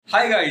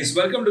Hi guys,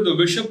 welcome to the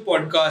Bishop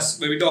podcast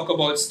where we talk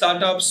about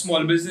startups,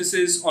 small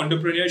businesses,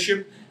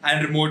 entrepreneurship,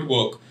 and remote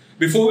work.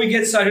 Before we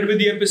get started with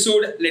the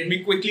episode, let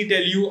me quickly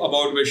tell you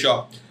about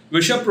Bishop.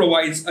 Bishop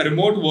provides a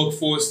remote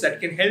workforce that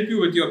can help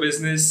you with your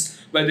business,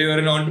 whether you're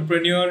an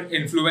entrepreneur,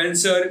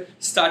 influencer,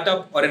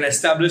 startup, or an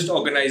established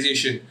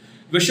organization.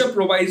 Bishop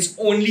provides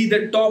only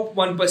the top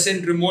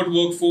 1% remote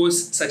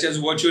workforce, such as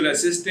virtual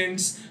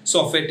assistants,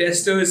 software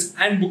testers,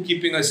 and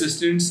bookkeeping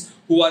assistants,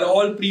 who are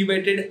all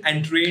pre-vetted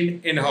and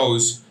trained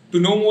in-house. To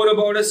know more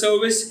about our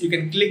service, you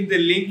can click the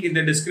link in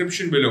the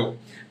description below.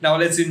 Now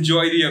let's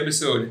enjoy the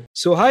episode.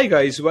 So hi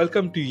guys,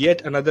 welcome to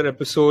yet another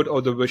episode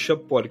of the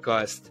Bishop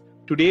podcast.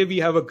 Today we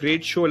have a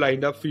great show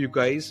lined up for you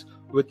guys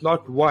with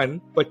not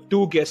one but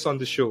two guests on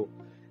the show.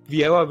 We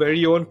have our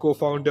very own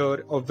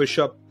co-founder of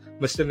Bishop,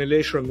 Mr.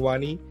 Nilesh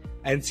Rangwani,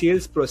 and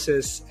sales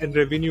process and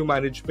revenue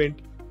management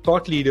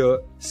thought leader,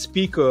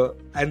 speaker,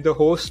 and the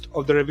host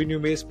of the Revenue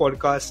Maze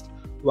podcast,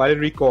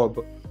 Valerie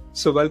Cobb.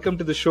 So welcome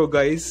to the show,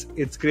 guys.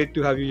 It's great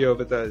to have you here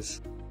with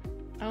us.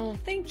 Oh,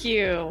 thank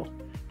you.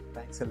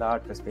 Thanks a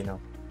lot, Crispino.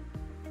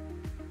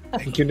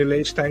 Thank you,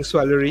 Nilesh. Thanks,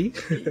 Valerie.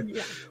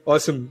 Yeah.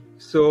 Awesome.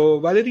 So,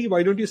 Valerie,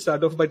 why don't you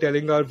start off by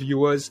telling our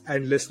viewers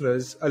and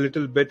listeners a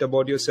little bit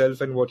about yourself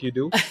and what you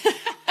do?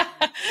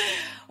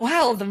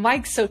 Wow, the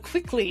mic so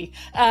quickly.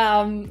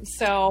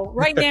 So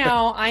right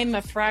now I'm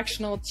a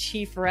fractional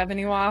chief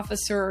revenue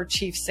officer or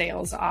chief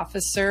sales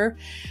officer.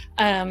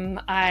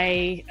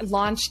 I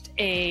launched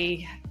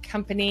a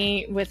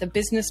company with a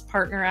business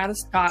partner out of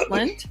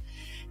Scotland,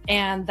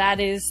 and that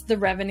is the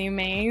Revenue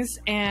Maze.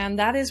 And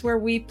that is where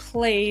we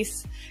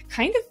place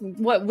kind of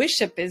what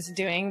Bishop is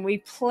doing. We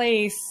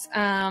place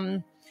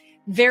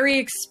very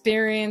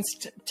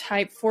experienced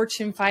type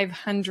Fortune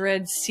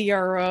 500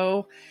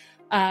 CRO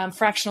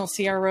fractional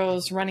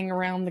CROs running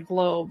around the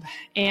globe.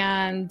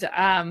 And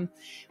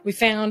we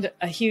found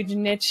a huge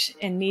niche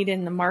and need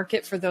in the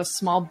market for those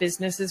small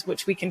businesses,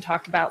 which we can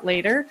talk about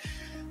later.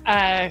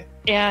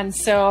 And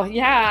so,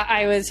 yeah,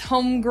 I was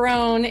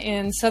homegrown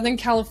in Southern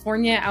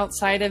California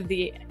outside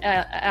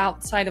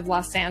of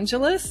Los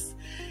Angeles.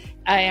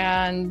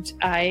 And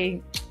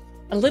a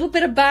little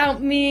bit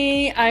about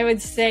me, I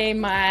would say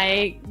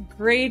my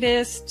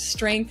greatest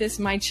strength is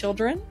my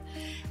children.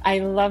 I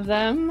love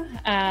them.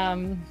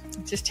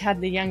 Just had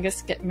the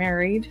youngest get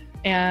married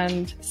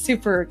and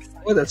super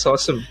excited. Oh, that's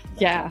awesome.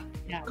 Yeah.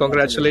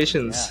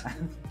 Congratulations.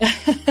 Yeah.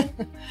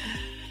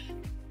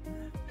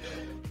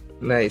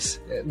 Nice.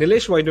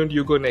 Nilesh, why don't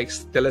you go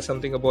next? Tell us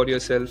something about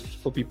yourself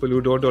for people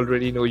who don't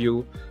already know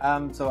you.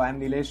 So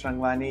I'm Nilesh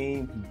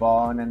Rangwani,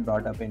 born and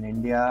brought up in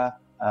India.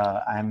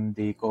 I'm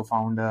the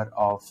co-founder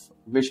of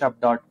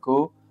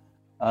Wishup.co.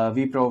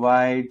 We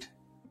provide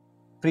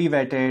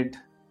pre-vetted,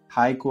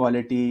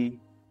 high-quality,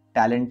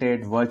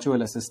 talented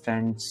virtual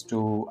assistants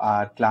to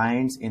our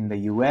clients in the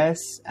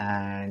US,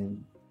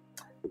 and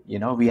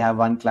we have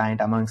one client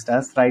amongst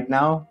us right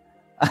now.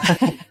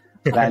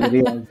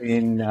 Valerie has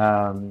been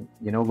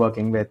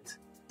working with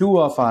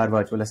two of our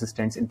virtual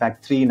assistants, in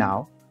fact 3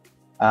 now.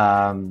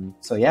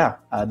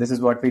 This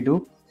is what we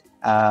do,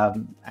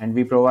 and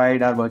we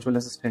provide our virtual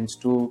assistants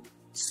to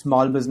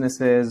small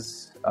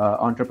businesses,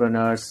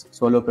 entrepreneurs,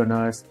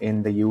 solopreneurs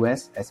in the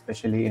US,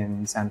 especially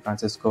in San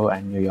Francisco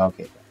and New York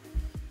area.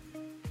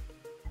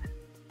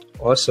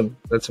 Awesome.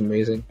 That's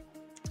amazing.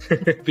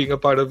 Being a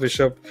part of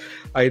Bishop,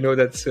 I know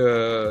that's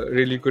a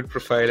really good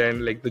profile,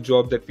 and like the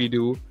job that we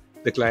do,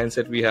 the clients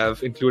that we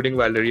have, including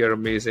Valerie, are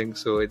amazing.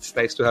 So it's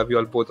nice to have you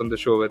all both on the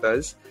show with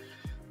us.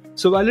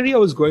 So Valerie, I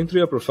was going through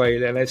your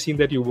profile and I've seen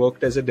that you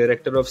worked as a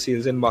director of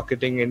sales and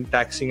marketing in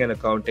taxing and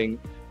accounting,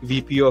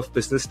 VP of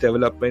business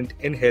development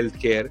in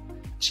healthcare,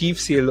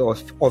 chief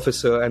sales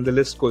officer, and the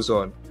list goes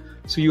on.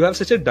 So you have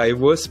such a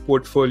diverse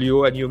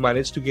portfolio and you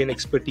managed to gain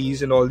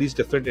expertise in all these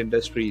different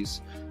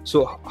industries.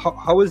 So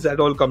how has that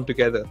all come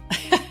together?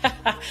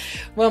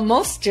 Well,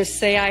 most just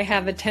say I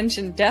have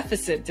attention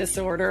deficit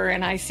disorder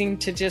and I seem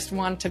to just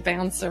want to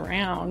bounce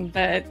around.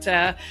 But,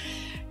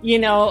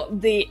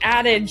 the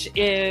adage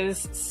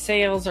is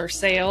sales are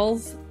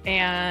sales,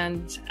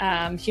 and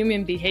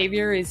human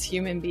behavior is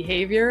human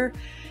behavior.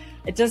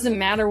 It doesn't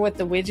matter what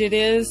the widget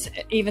is,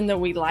 even though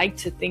we like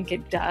to think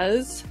it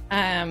does.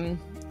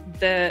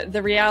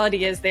 The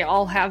reality is they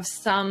all have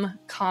some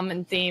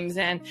common themes.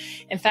 And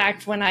in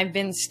fact, when I've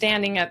been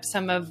standing up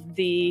some of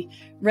the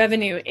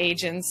revenue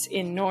agents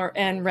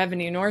and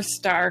Revenue North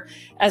Star,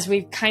 as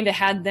we've kind of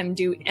had them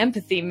do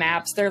empathy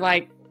maps, they're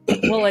like,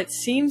 well, it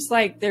seems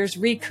like there's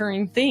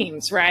recurring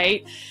themes,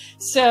 right?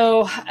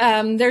 So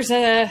there's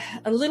a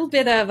little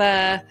bit of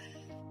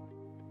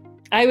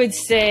I would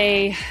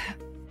say,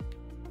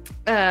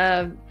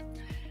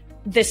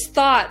 this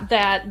thought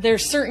that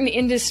there's certain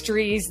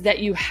industries that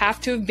you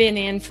have to have been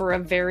in for a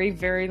very,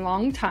 very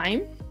long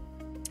time.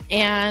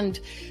 And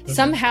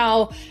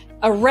somehow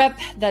a rep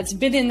that's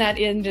been in that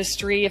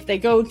industry, if they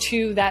go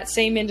to that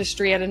same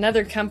industry at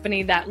another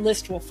company, that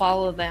list will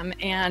follow them.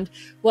 And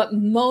what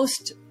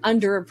most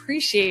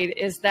underappreciate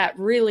is that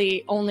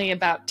really only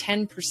about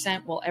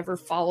 10% will ever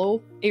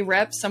follow a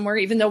rep somewhere,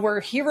 even though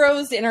we're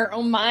heroes in our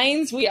own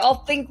minds. We all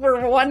think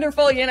we're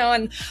wonderful,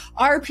 and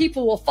our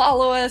people will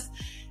follow us.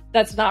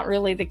 That's not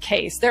really the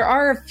case. There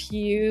are a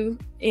few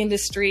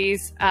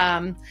industries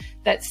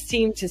that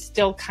seem to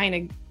still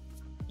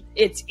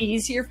it's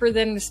easier for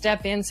them to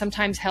step in.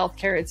 Sometimes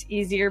healthcare, it's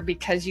easier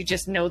because you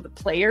just know the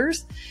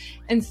players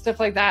and stuff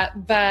like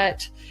that.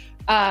 But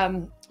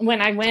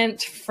when I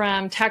went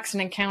from tax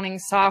and accounting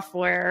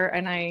software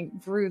and I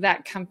grew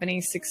that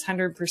company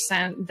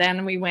 600%,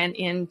 then we went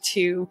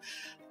into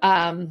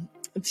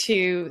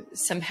to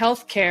some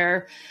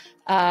healthcare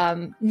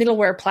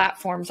middleware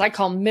platforms. I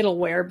call them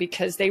middleware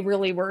because they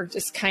really were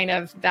just kind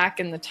of back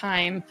in the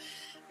time,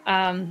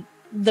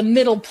 the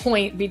middle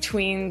point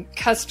between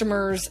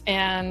customers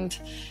and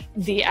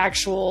the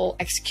actual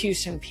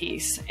execution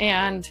piece.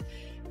 And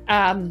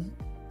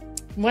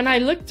when I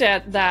looked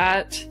at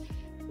that,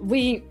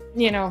 we,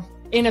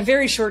 in a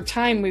very short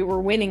time, we were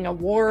winning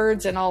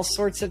awards and all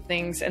sorts of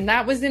things. And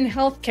that was in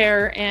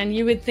healthcare. And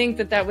you would think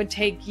that that would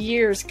take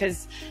years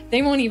because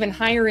they won't even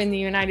hire in the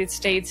United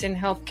States in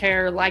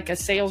healthcare like a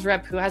sales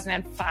rep who hasn't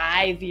had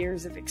 5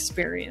 years of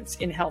experience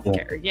in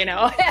healthcare,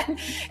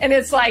 and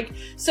it's like,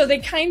 so they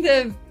kind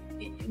of,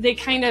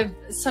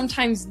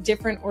 sometimes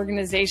different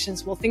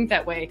organizations will think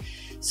that way.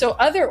 So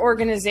other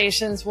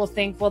organizations will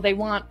think, well, they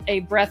want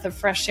a breath of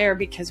fresh air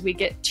because we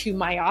get too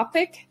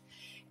myopic.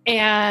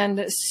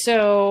 And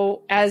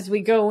so as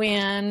we go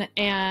in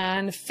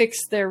and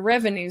fix their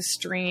revenue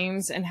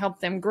streams and help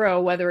them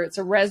grow, whether it's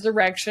a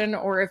resurrection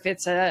or if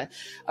it's a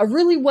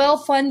really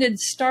well-funded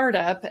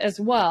startup as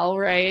well,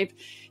 right?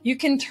 You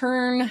can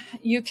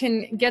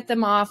get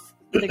them off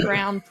the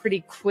ground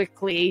pretty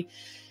quickly,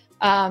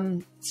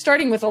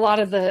 starting with a lot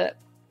of the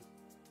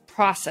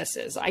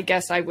processes, I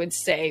guess I would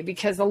say,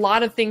 because a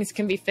lot of things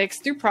can be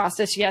fixed through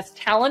process. Yes,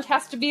 talent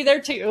has to be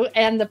there too,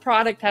 and the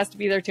product has to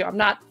be there too. I'm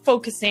not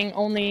focusing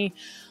only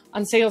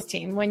on sales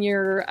team. When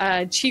you're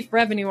a chief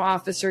revenue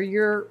officer,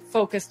 you're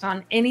focused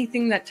on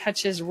anything that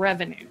touches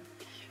revenue,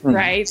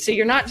 right? So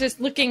you're not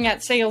just looking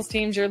at sales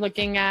teams, you're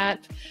looking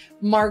at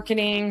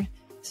marketing,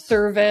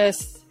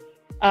 service,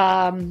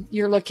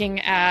 you're looking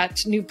at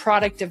new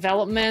product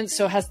development.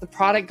 So has the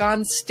product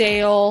gone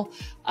stale?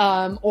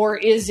 Or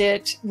is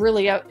it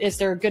really, is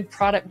there a good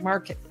product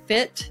market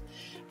fit?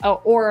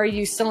 Or are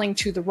you selling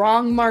to the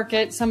wrong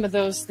market? Some of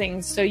those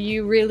things. So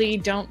you really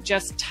don't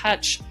just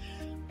touch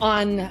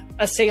on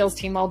a sales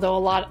team, although a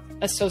lot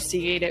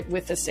associate it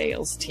with a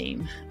sales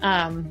team.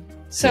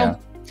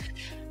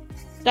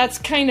 That's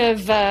kind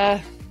of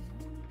a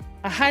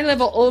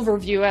high-level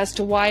overview as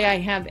to why I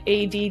have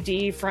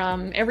ADD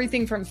from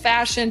everything from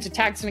fashion to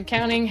tax and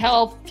accounting,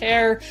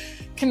 healthcare,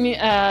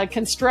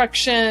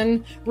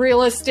 construction,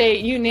 real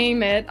estate, you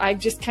name it. I've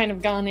just kind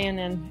of gone in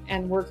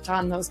and worked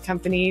on those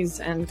companies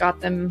and got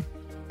them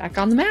back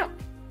on the map,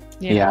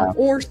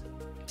 or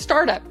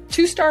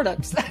two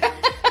startups.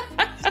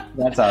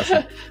 That's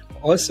awesome.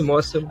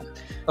 Awesome.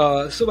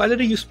 So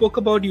Valerie, you spoke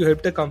about you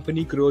helped a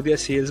company grow their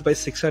sales by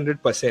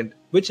 600%.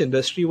 Which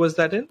industry was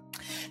that in?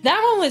 That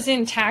one was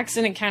in tax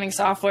and accounting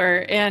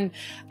software. And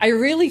I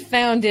really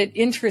found it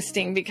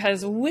interesting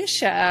because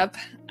WishUp,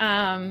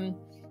 I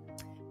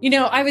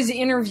was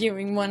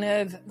interviewing one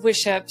of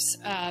WishUp's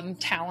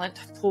talent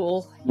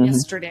pool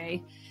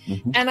yesterday.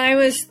 Mm-hmm. And I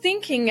was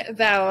thinking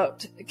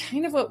about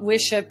kind of what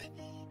WishUp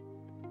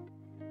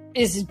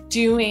is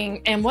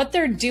doing, and what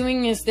they're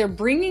doing is they're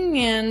bringing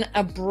in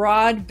a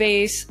broad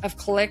base of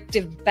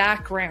collective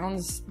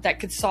backgrounds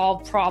that could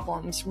solve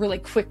problems really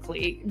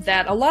quickly.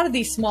 That a lot of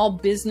these small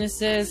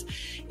businesses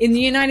in the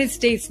United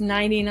States,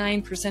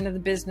 99% of the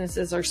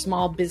businesses are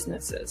small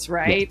businesses,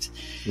 right?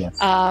 Yes.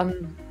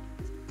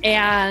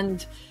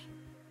 And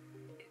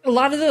a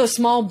lot of those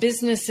small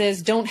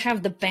businesses don't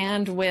have the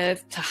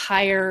bandwidth to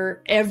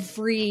hire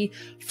every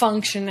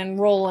function and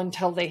role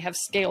until they have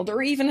scaled,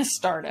 or even a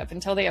startup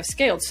until they have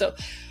scaled. So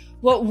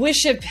what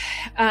WishUp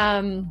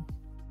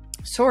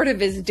sort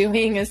of is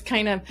doing is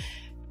kind of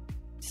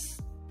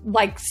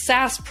like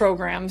SaaS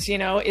programs,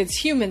 it's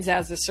humans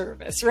as a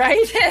service,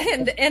 right?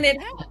 and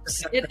it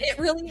helps. It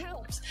really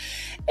helps.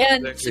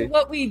 And exactly.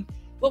 So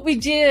what we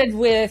did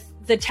with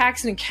the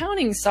tax and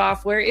accounting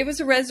software, it was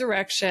a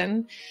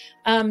resurrection.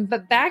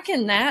 But back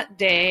in that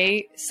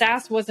day,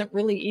 SaaS wasn't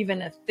really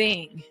even a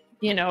thing.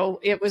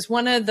 It was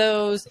one of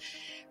those,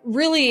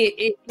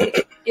 really,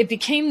 it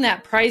became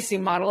that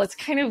pricing model. It's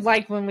kind of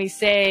like when we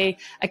say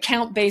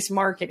account-based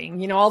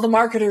marketing, all the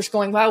marketers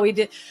going, wow, we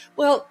did,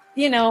 well,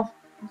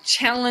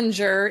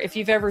 Challenger, if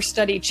you've ever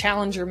studied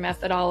Challenger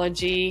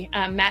methodology,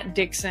 Matt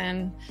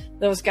Dixon,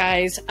 those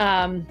guys,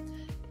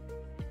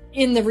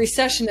 in the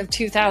recession of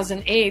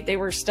 2008, they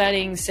were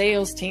studying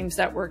sales teams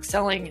that were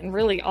excelling, and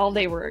really all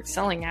they were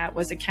excelling at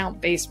was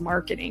account-based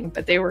marketing,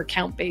 but they were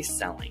account-based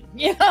selling.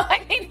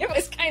 It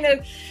was kind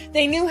of,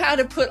 they knew how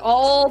to put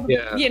all,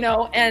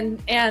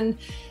 and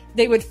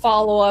they would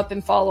follow up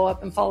and follow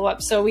up and follow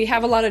up. So we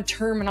have a lot of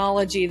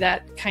terminology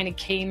that kind of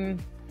came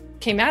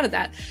out of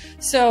that.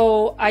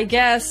 So I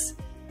guess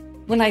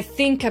when I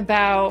think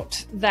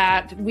about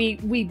that,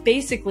 we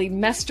basically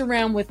messed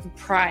around with the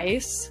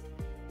price,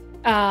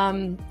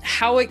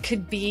 how it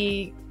could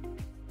be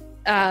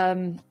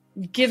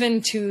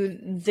given to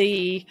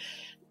the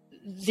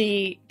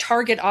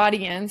target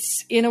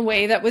audience in a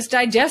way that was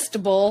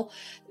digestible,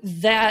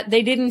 that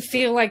they didn't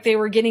feel like they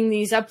were getting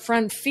these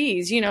upfront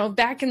fees. You know,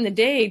 back in the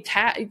day,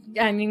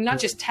 not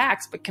just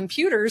tax, but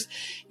computers,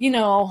 you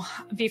know,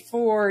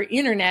 before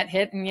internet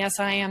hit, and yes,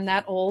 I am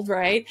that old,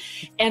 right?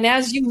 And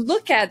as you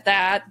look at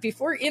that,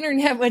 before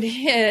internet would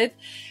hit,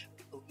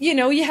 you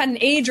know, you had an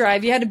A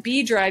drive, you had a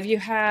B drive, you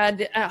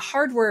had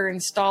hardware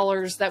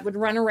installers that would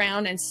run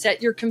around and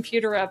set your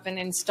computer up and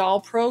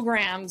install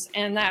programs.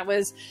 And that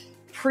was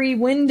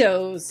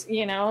pre-Windows,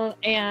 you know,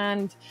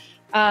 and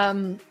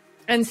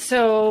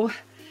so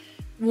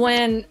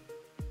when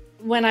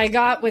I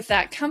got with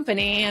that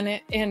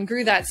company and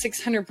grew that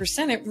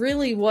 600%, it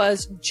really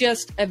was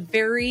just a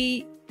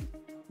very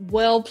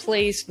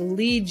well-placed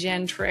lead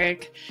gen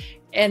trick.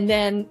 And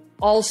then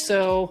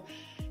also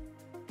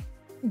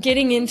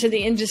getting into the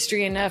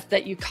industry enough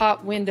that you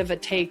caught wind of a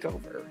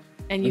takeover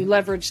and you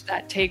leveraged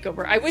that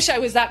takeover. I wish I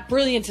was that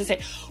brilliant to say,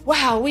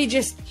 wow, we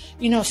just,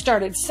 you know,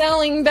 started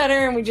selling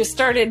better and we just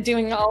started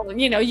doing all,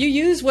 you know, you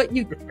use what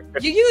you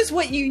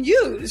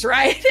use,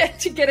 right?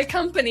 To get a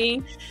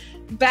company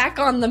back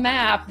on the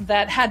map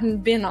that hadn't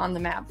been on the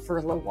map for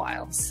a little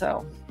while.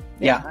 So,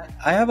 yeah,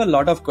 I have a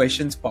lot of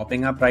questions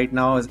popping up right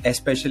now,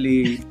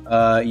 especially,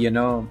 you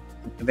know,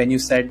 when you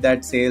said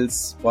that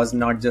sales was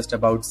not just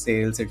about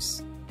sales,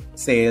 it's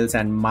sales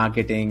and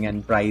marketing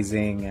and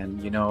pricing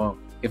and, you know,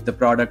 if the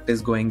product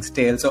is going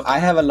stale. So I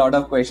have a lot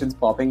of questions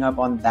popping up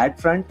on that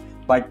front.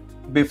 But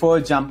before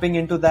jumping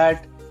into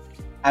that,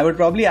 I would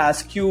probably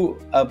ask you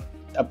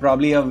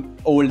probably an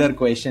older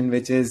question,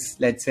 which is,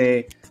 let's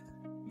say,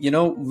 you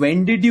know,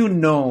 when did you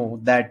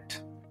know that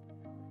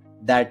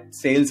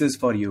sales is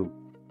for you?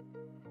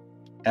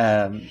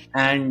 And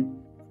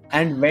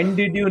when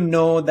did you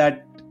know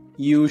that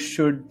you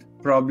should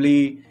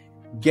probably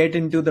get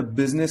into the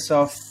business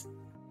of,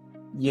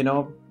 you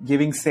know,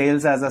 giving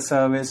sales as a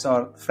service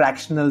or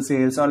fractional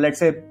sales, or let's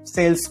say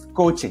sales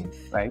coaching,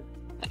 right?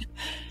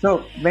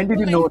 So when did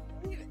you know?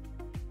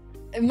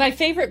 My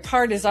favorite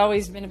part has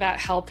always been about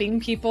helping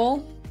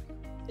people.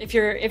 If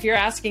you're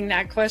asking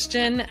that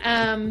question,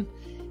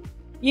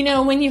 you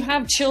know, when you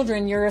have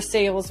children, you're a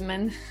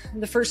salesman.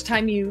 The first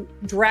time you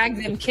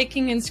drag them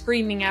kicking and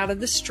screaming out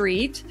of the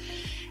street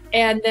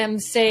and them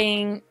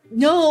saying,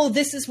 no,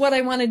 this is what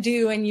I want to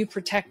do, and you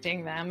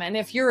protecting them. And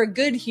if you're a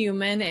good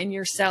human and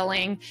you're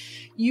selling,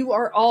 you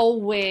are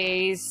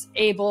always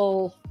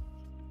able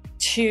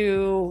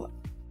to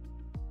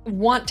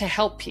want to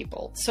help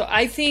people. So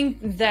I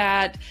think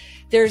that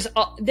there's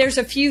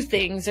a few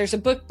things. There's a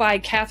book by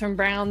Catherine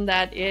Brown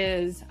that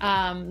is,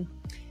 and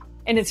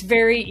it's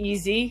very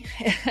easy.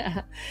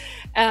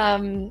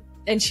 And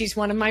she's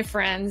one of my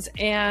friends,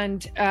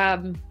 and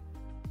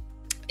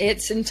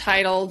it's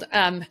entitled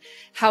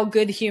How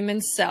Good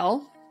Humans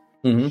Sell.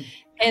 Mm-hmm.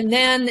 And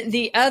then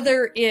the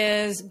other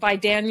is by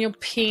Daniel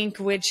Pink,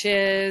 which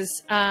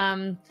is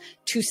To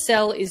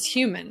Sell is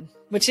Human,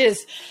 which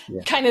is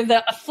kind of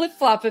a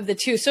flip-flop of the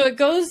two. So it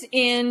goes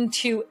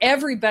into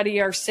everybody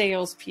are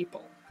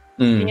salespeople,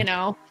 you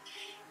know.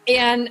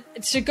 And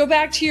to go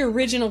back to your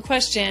original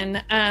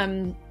question,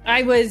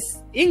 I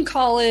was in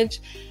college.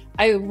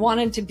 I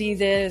wanted to be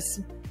this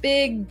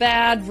big,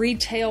 bad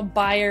retail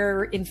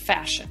buyer in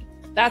fashion.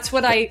 That's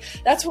what I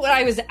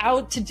was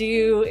out to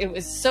do. It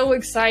was so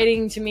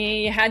exciting to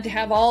me. You had to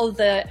have all of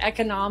the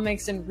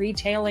economics and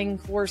retailing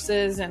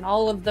courses and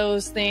all of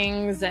those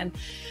things. And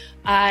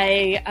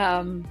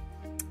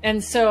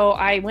so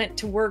I went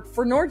to work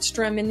for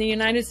Nordstrom in the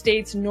United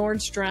States.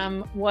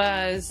 Nordstrom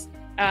was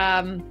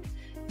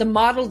the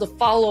model to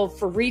follow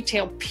for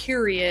retail,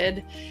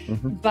 period.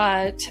 Mm-hmm.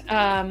 But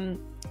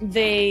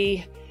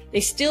they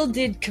still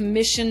did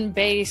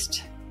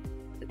commission-based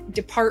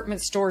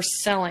department store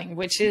selling,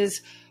 which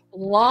is a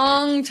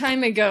long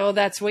time ago.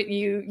 That's what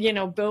you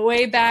know,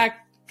 way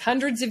back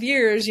hundreds of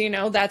years, you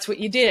know, that's what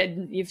you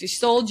did. If you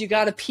sold, you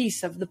got a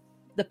piece of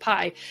the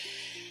pie.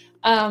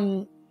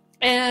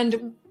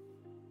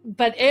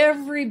 But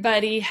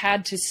everybody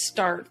had to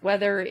start,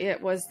 whether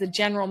it was the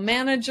general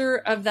manager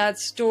of that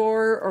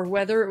store or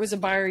whether it was a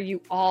buyer,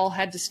 you all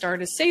had to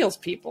start as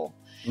salespeople,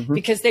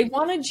 because they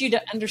wanted you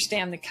to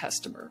understand the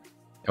customer.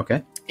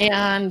 Okay.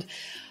 And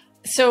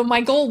so my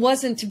goal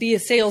wasn't to be a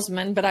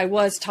salesman, but I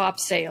was top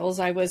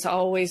sales. I was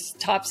always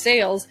top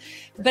sales,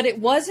 but it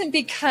wasn't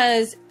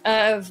because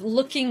of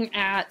looking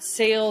at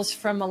sales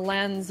from a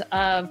lens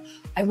of,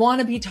 I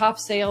want to be top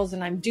sales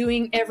and I'm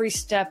doing every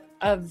step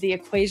of the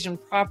equation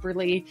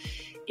properly.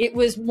 It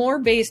was more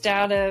based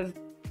out of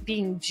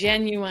being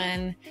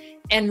genuine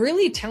and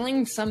really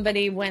telling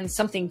somebody when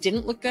something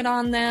didn't look good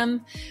on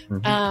them,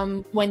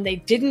 when they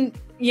didn't,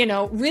 you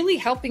know, really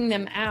helping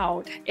them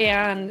out.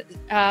 And,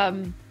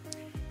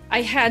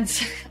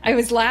 I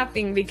was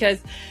laughing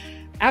because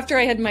after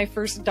I had my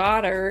first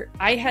daughter,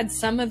 I had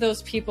some of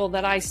those people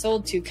that I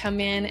sold to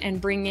come in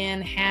and bring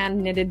in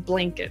hand knitted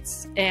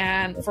blankets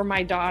and for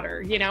my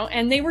daughter,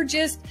 and they were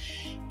just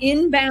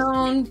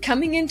inbound,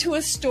 coming into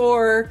a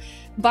store,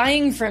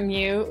 buying from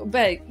you,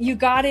 but you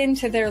got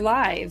into their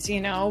lives.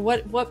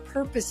 What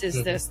purpose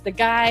is this? The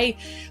guy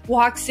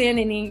walks in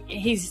and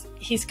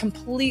he's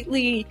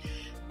completely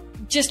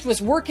just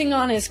was working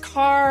on his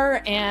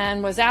car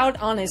and was out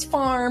on his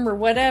farm or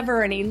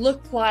whatever, and he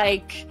looked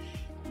like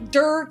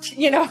dirt,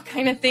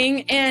 kind of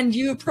thing. And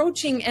you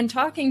approaching and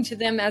talking to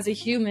them as a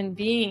human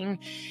being.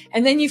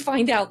 And then you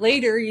find out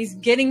later he's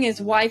getting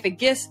his wife a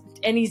gift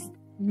and he's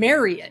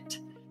married,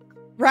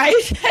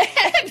 right?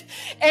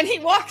 and he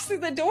walks through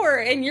the door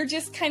and you're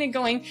just kind of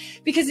going,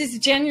 because it's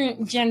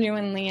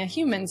genuinely a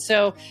human.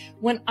 So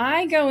when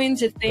I go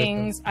into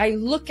things, I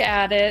look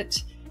at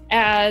it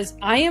as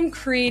I am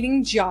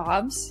creating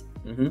jobs.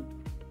 Mm-hmm.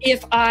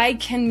 If I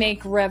can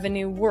make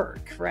revenue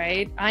work,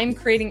 right? I'm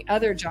creating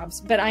other jobs,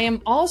 but I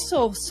am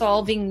also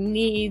solving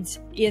needs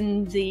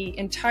in the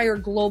entire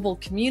global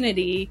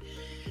community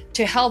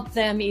to help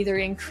them either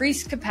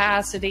increase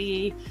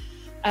capacity,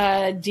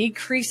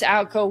 decrease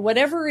outgo,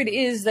 whatever it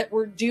is that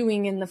we're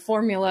doing in the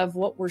formula of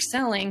what we're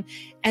selling.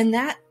 And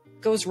that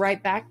goes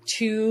right back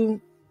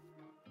to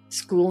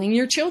schooling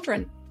your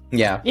children.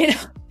 Yeah.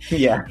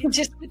 Yeah.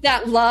 Just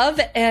that love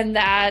and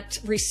that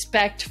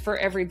respect for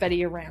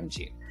everybody around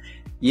you.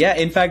 Yeah,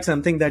 in fact,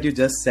 something that you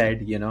just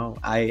said,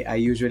 I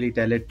usually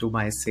tell it to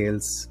my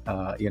sales,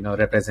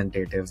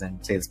 representatives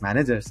and sales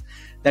managers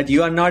that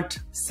you are not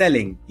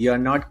selling, you are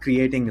not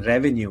creating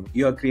revenue,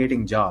 you are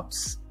creating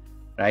jobs,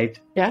 right?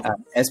 Yeah.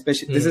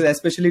 This is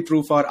especially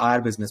true for our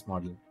business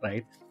model,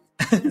 right?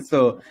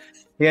 So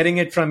hearing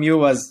it from you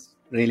was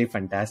really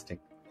fantastic.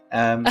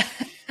 I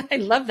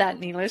love that,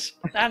 Neelish.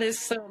 That is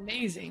so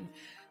amazing.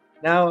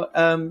 Now,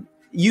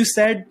 you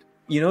said,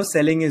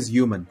 selling is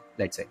human,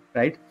 let's say,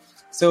 right?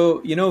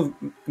 So,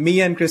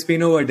 me and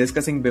Crispino were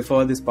discussing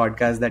before this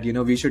podcast that,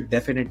 we should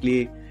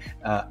definitely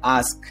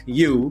ask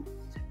you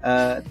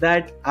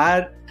that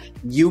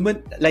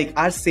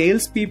are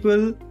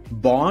salespeople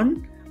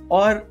born,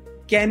 or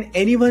can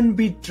anyone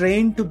be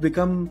trained to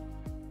become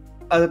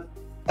a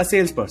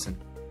salesperson?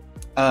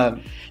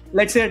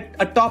 Let's say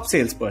a top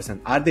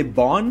salesperson. Are they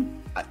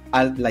born?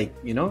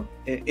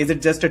 Is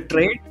it just a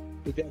trade?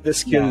 The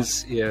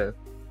skills, yeah.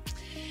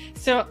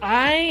 So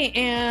I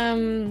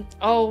am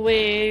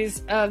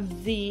always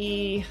of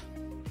the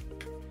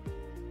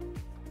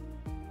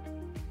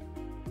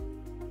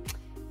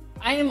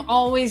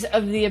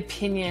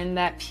opinion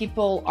that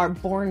people are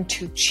born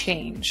to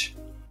change.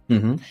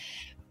 Mm-hmm.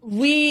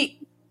 We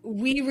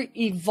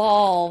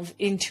evolve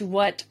into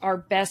what our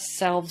best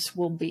selves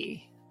will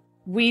be.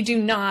 We do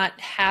not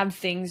have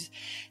things.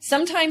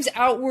 Sometimes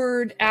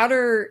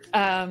outer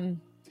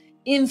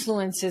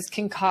influences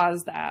can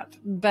cause that,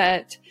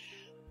 but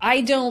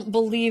I don't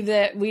believe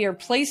that we are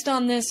placed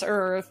on this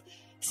earth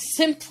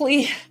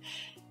simply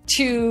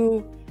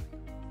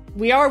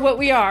we are what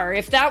we are.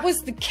 If that was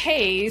the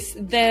case,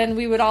 then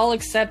we would all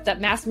accept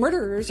that mass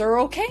murderers are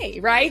okay,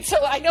 right? So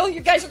I know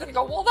you guys are going to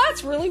go, well,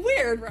 that's really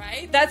weird,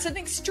 right? That's an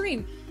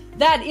extreme.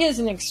 That is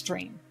an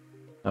extreme,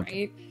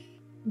 right?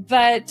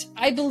 But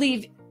I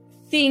believe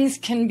things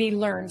can be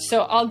learned.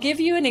 So I'll give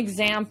you an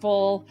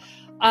example.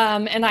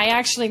 And I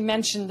actually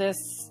mentioned this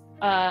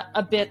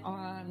a bit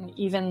on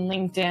even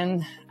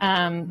LinkedIn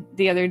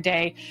the other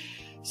day.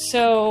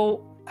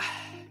 So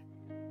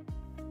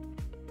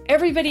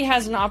everybody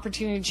has an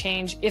opportunity to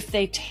change if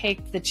they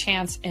take the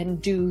chance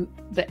and do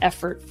the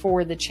effort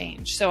for the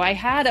change. So I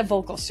had a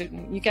vocal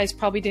student. You guys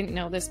probably didn't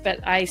know this, but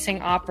I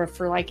sang opera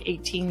for like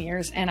 18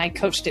 years and I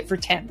coached it for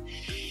 10.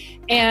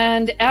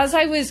 And as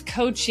I was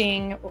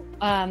coaching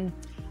a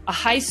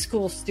high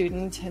school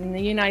student in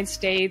the United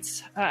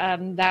States,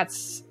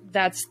 that's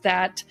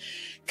that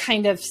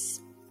kind of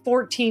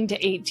 14 to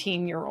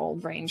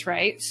 18-year-old range,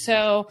 right?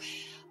 So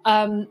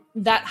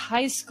that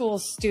high school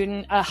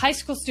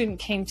student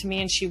came to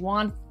me and she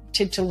wanted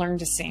to learn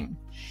to sing.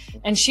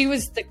 And she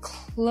was the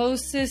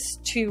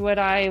closest to what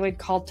I would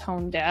call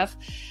tone deaf.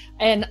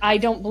 And I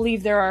don't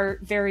believe there are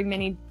very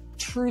many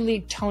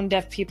truly tone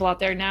deaf people out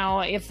there.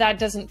 Now, if that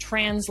doesn't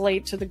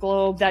translate to the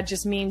globe, that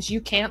just means you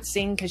can't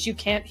sing because you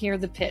can't hear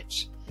the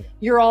pitch.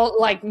 You're all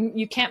like,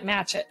 you can't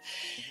match it.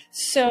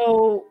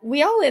 So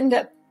we all end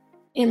up,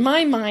 in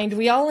my mind,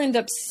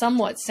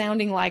 somewhat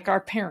sounding like our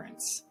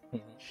parents.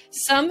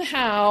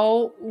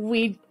 Somehow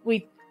we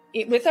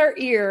with our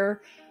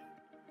ear,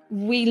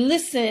 we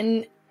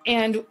listen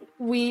and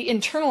we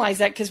internalize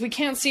that because we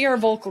can't see our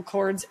vocal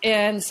cords,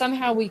 and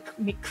somehow we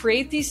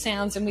create these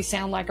sounds and we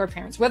sound like our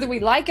parents. Whether we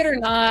like it or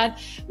not,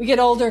 we get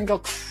older and go,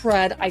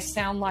 crud, I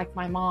sound like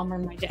my mom or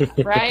my dad,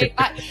 right?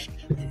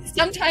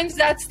 Sometimes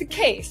that's the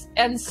case.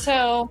 And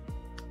so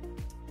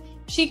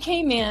she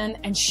came in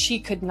and she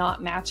could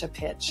not match a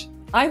pitch.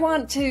 I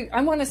want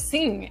to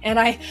sing. And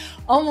I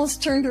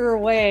almost turned her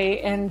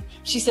away. And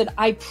she said,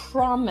 I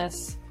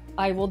promise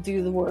I will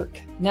do the work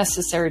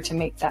necessary to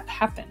make that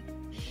happen.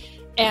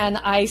 And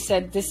I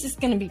said, this is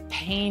going to be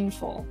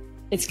painful.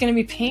 It's going to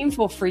be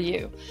painful for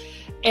you.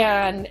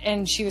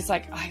 And she was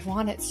like, I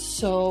want it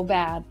so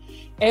bad.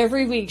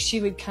 Every week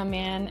she would come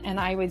in and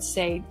I would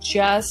say,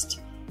 just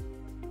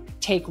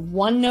take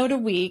one note a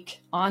week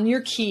on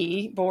your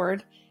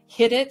keyboard,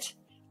 hit it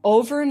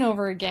over and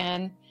over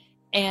again,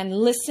 and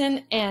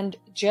listen and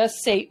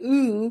just say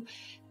ooh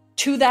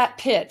to that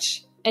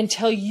pitch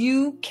until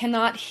you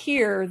cannot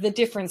hear the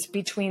difference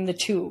between the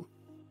two.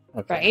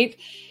 Okay. Right?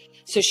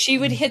 So she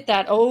would hit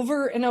that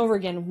over and over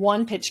again,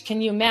 one pitch.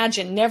 Can you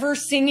imagine? Never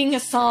singing a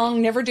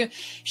song,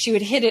 she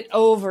would hit it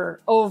over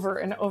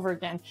and over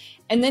again.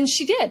 And then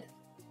she did.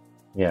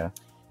 Yeah.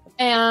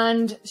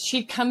 And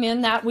she'd come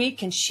in that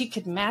week and she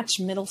could match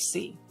middle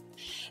C.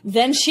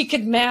 Then she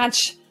could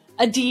match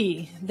a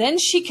D. Then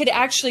she could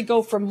actually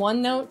go from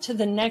one note to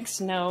the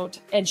next note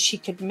and she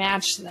could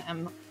match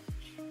them.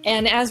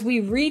 And as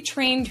we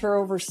retrained her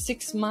over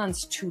 6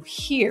 months to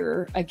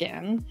hear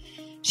again,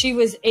 she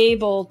was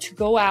able to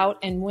go out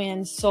and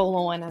win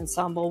solo and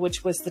ensemble,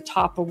 which was the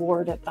top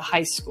award at the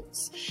high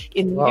schools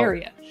in the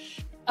area.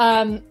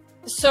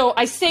 So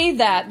I say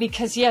that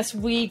because, yes,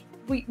 we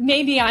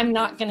maybe I'm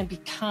not going to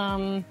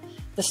become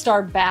the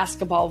star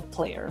basketball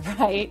player,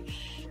 right?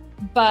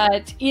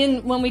 But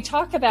when we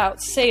talk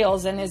about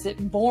sales and is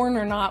it born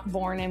or not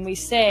born, and we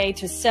say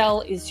to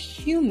sell is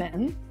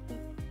human,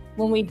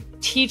 when we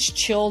teach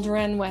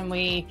children, when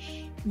we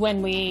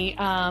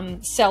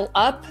sell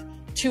up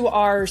to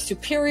our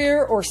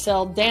superior or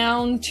sell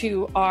down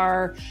to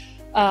our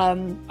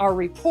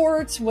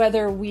reports,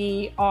 whether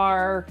we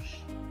are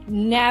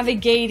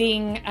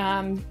navigating,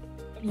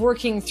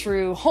 working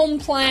through home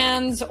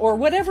plans or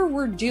whatever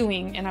we're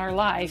doing in our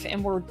life,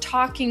 and we're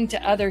talking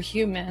to other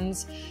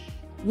humans,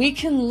 we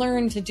can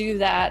learn to do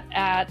that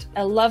at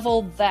a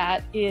level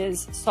that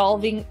is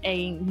solving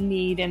a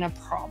need and a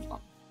problem.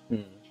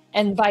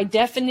 And by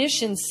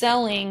definition,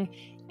 selling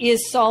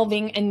is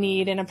solving a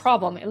need and a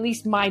problem, at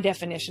least my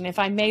definition. If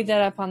I made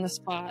that up on the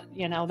spot,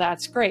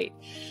 that's great.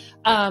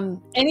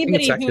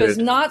 Anybody who is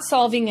not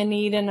solving a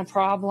need and a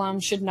problem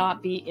should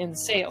not be in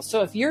sales.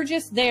 So if you're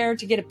just there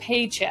to get a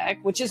paycheck,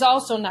 which is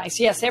also nice.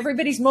 Yes,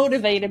 everybody's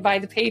motivated by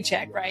the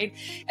paycheck, right?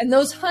 And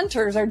those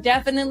hunters are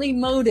definitely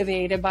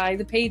motivated by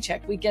the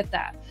paycheck. We get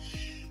that.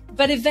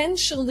 But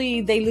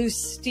eventually they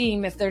lose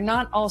steam if they're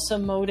not also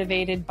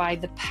motivated by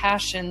the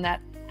passion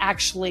that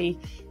actually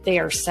they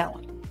are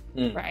selling,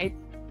 right?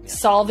 Yeah.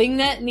 Solving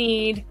that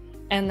need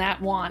and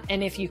that want.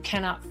 And if you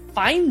cannot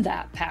find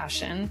that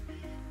passion,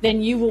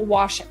 then you will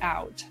wash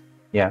out.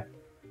 Yeah.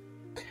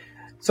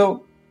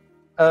 So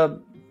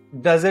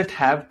does it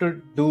have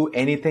to do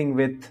anything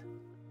with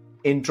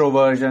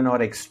introversion or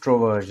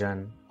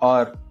extroversion,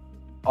 or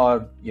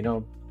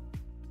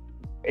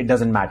it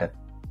doesn't matter?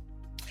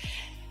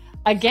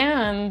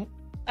 Again,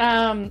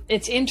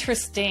 it's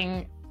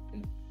interesting.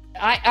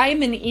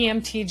 I'm an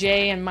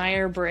EMTJ and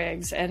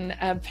Myers-Briggs, and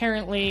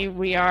apparently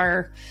we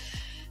are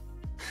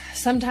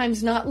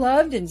sometimes not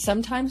loved and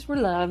sometimes we're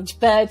loved.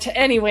 But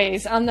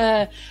anyways, on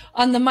the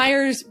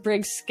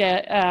Myers-Briggs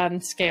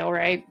scale,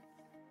 right?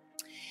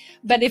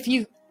 But if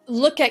you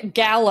look at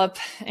Gallup,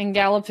 and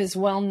Gallup is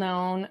well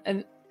known,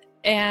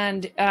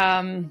 and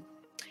I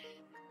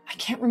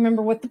can't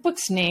remember what the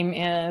book's name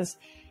is.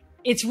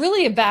 It's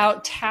really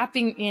about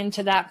tapping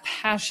into that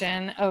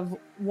passion of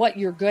what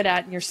you're good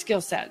at and your skill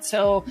set.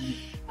 So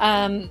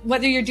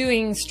whether you're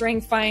doing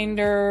Strength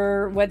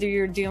Finder, whether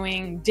you're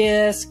doing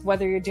DISC,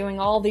 whether you're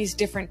doing all these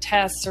different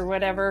tests or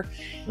whatever,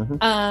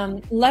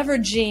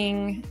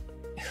 leveraging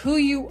who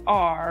you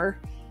are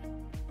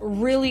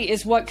really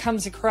is what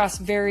comes across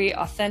very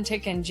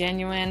authentic and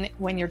genuine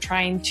when you're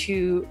trying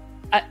to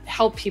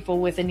help people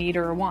with a need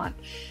or a want.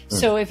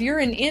 So if you're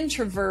an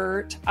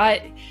introvert,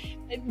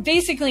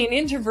 basically an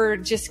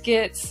introvert just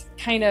gets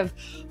kind of,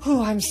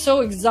 I'm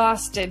so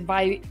exhausted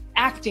by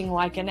acting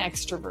like an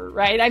extrovert,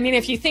 right? I mean,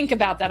 if you think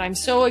about that, I'm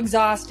so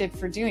exhausted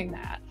for doing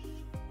that.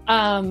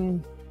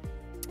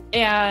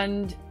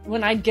 And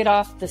when I'd get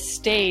off the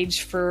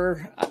stage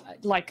for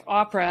like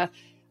opera,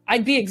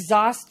 I'd be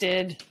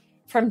exhausted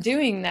from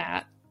doing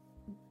that.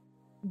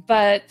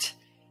 But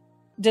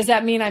does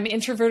that mean I'm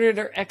introverted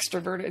or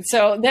extroverted?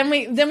 So then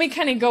we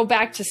kind of go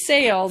back to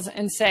sales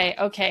and say,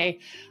 okay,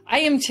 I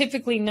am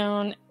typically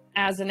known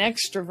as an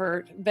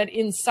extrovert, but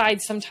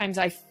inside sometimes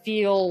I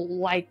feel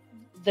like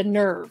the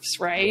nerves,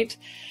 right?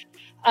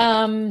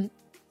 And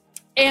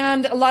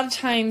a lot of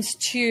times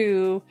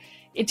too,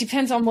 it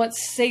depends on what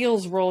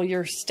sales role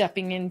you're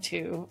stepping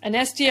into. An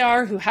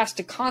SDR who has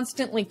to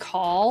constantly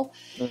call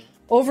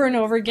over and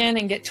over again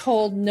and get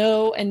told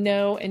no and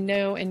no and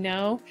no and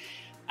no,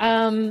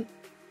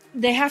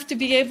 they have to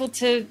be able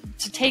to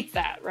take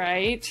that,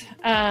 right?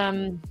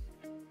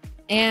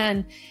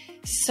 And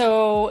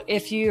so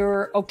if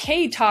you're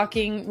okay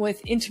talking with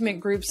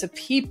intimate groups of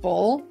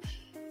people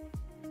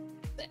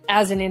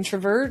as an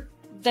introvert,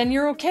 then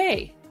you're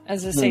okay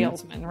as a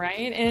salesman,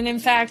 right? And in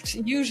fact,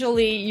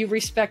 usually you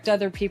respect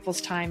other people's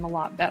time a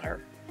lot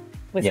better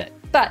with it.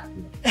 But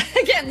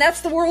again, that's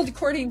the world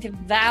according to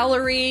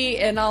Valerie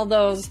and all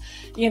those,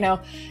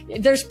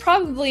 there's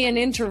probably an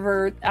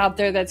introvert out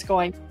there that's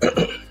going,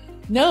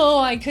 No,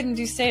 I couldn't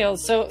do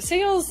sales. So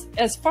sales,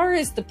 as far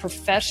as the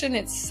profession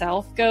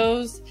itself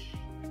goes,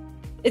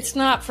 it's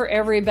not for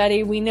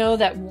everybody. We know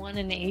that 1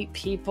 in 8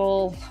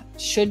 people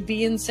should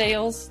be in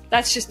sales.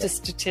 That's just a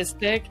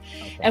statistic.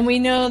 Okay. And we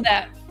know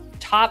that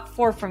top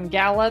 4 from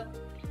Gallup,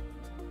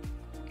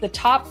 the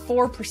top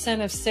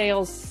 4% of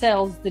sales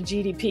sells the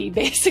GDP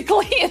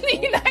basically in the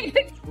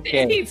United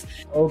States.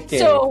 Okay.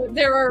 So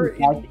there are,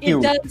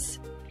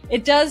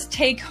 it does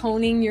take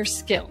honing your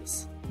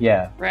skills.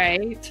 Yeah.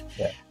 Right.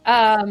 Yeah.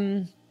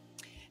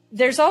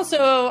 There's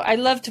also, I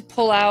love to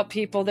pull out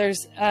people.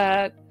 There's,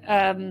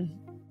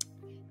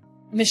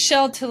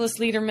 Michelle Tillis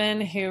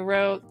Lederman, who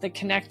wrote The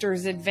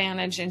Connector's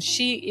Advantage, and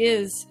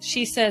she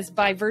says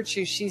by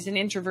virtue she's an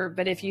introvert,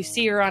 but if you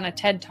see her on a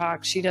TED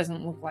Talk, she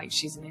doesn't look like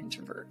she's an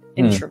introvert.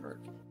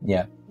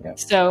 Yeah.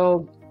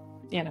 So,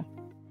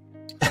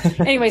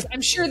 anyways,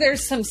 I'm sure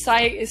there's some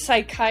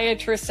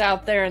psychiatrists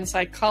out there and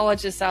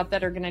psychologists out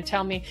that are going to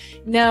tell me,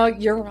 no,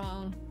 you're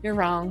wrong.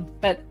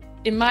 But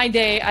in my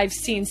day, I've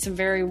seen some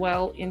very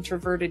well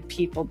introverted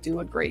people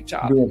do a great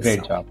job.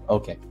 Job.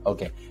 Okay.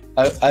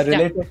 A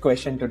related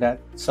question to that.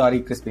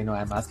 Sorry, Crispino,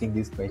 I'm asking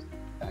these questions.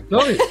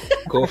 No,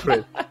 go for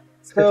it.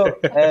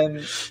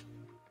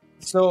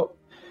 So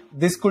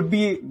this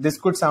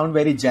could sound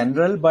very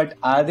general, but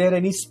are there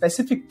any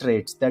specific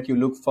traits that you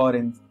look for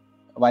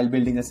while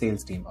building a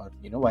sales team or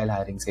while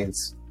hiring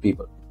sales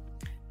people?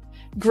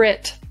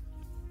 Grit.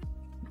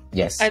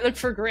 Yes. I look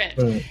for grit.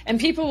 And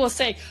people will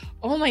say,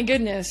 "Oh my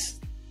goodness,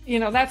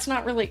 that's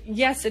not really."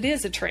 Yes, it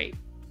is a trait.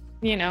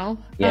 Yeah.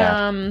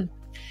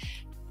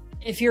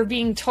 If you're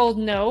being told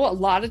no, a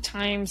lot of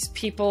times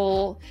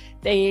people,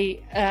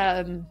 they,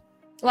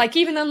 like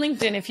even on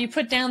LinkedIn, if you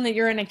put down that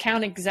you're an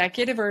account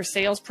executive or a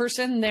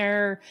salesperson,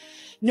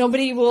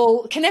 nobody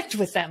will connect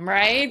with them,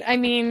 right? I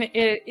mean,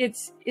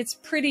 it's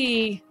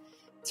pretty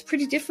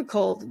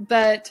difficult,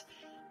 but,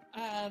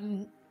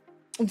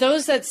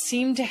 those that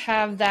seem to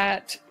have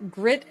that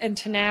grit and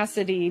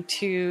tenacity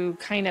to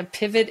kind of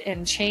pivot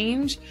and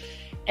change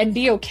and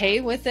be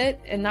okay with it.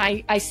 And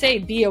I say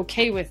be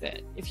okay with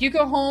it. If you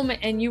go home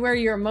and you wear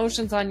your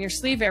emotions on your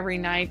sleeve every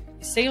night,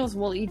 sales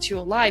will eat you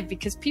alive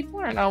because people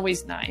aren't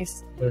always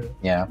nice.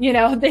 Yeah.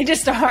 They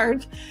just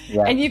aren't.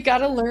 Yeah. And you've got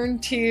to learn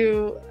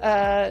to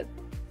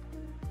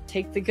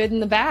take the good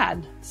and the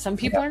bad. Some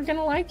people aren't going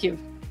to like you.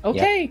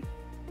 Okay.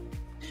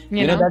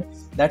 Yeah.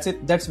 That's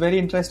it. That's very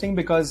interesting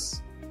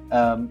because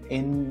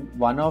in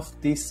one of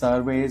these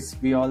surveys,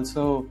 we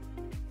also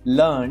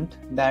learned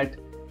that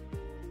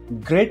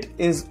grit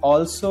is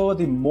also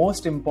the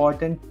most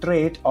important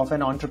trait of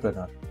an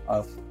entrepreneur,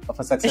 of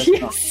a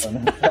successful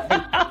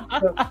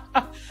entrepreneur.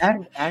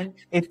 and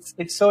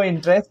it's so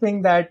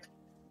interesting that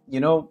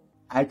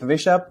at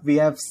Vishup we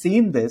have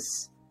seen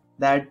this,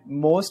 that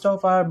most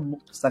of our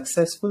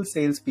successful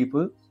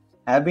salespeople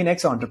have been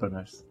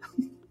ex-entrepreneurs.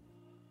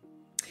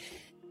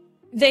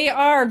 They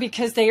are,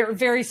 because they are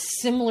very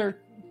similar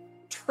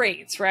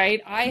traits,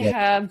 right? I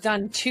have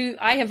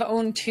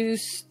owned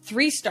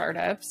 3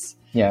 startups.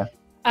 Yeah.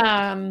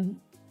 And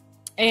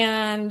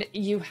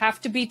you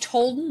have to be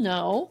told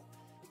no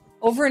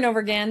over and over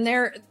again.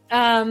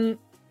 I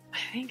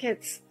think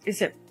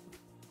is it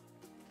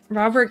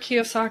Robert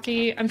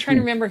Kiyosaki? I'm trying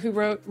to remember who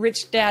wrote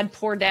Rich Dad,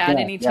 Poor Dad.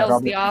 And he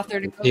tells the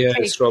author to go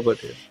it's Robert.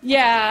 to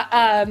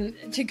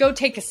go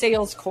take a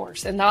sales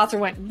course. And the author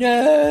went,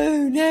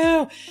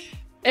 no.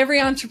 Every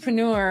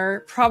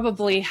entrepreneur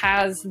probably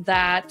has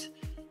that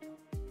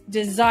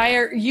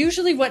desire.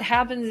 Usually what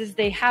happens is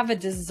they have a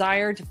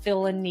desire to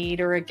fill a need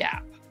or a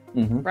gap.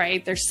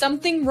 Right? There's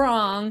something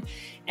wrong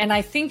and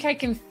I think I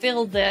can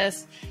fill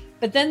this,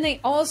 but then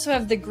they also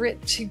have the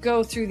grit to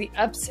go through the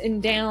ups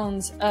and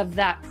downs of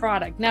that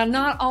product. Now,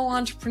 not all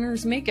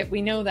entrepreneurs make it.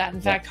 We know that.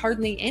 In fact,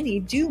 hardly any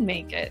do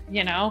make it,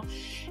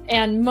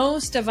 and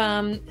most of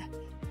them,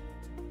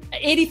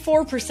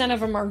 84% of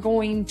them are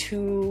going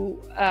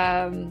to,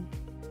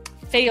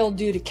 fail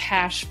due to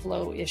cash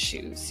flow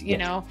issues,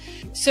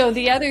 So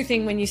the other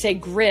thing when you say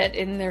grit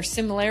and their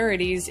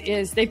similarities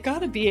is they've got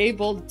to be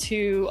able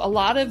to, a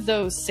lot of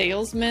those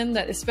salesmen,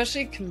 that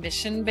especially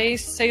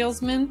commission-based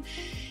salesmen,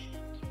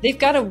 they've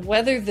got to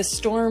weather the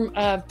storm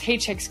of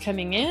paychecks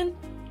coming in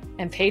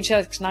and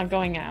paychecks not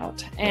going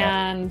out.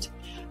 And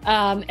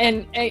other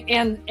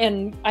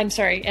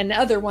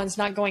ones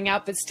not going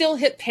out, but still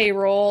hit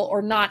payroll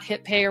or not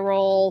hit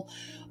payroll,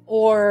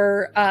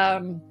 or,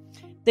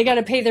 they got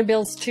to pay their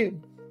bills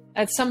too.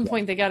 At some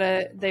point, they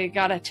gotta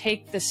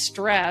take the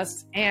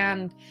stress.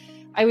 And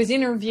I was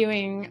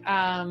interviewing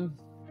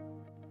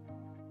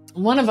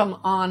one of them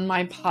on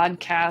my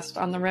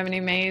podcast on the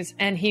Revenue Maze,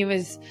 and he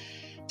was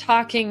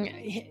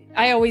talking.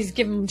 I always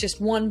give him just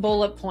one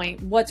bullet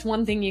point. What's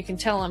one thing you can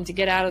tell him to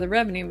get out of the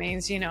Revenue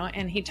Maze?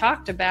 And he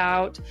talked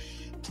about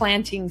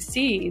planting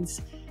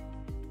seeds.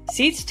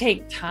 Seeds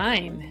take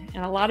time,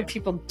 and a lot of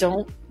people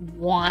don't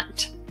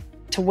want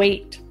to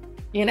wait.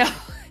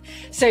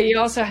 So you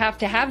also have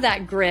to have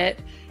that grit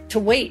to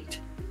wait,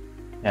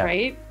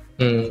 right?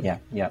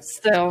 Yeah.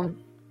 So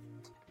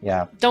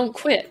don't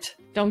quit.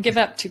 Don't give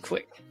up too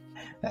quick.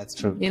 That's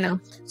true. You know.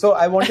 So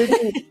I wanted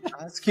to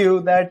ask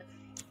you that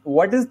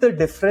what is the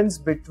difference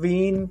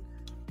between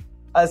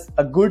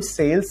a good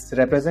sales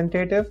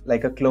representative,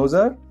 like a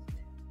closer,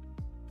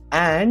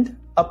 and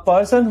a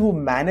person who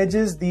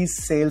manages these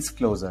sales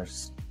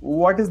closers?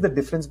 What is the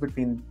difference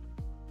between,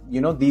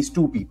 these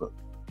two people?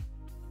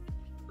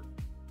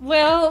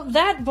 Well,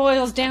 that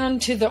boils down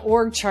to the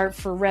org chart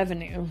for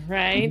revenue,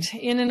 right? Mm-hmm.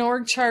 In an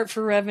org chart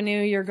for revenue,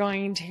 you're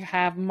going to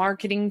have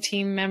marketing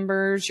team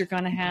members. You're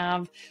going to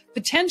have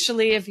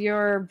potentially, if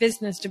you're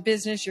business to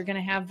business, you're going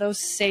to have those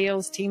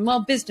sales team.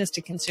 Well, business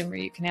to consumer,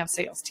 you can have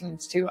sales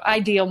teams too. I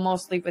deal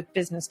mostly with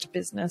business to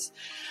business.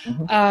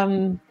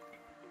 Mm-hmm.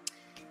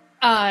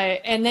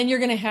 And then you're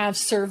going to have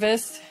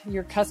service,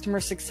 your customer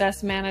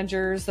success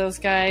managers, those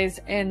guys.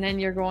 And then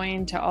you're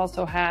going to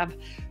also have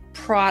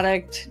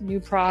new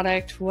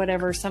product,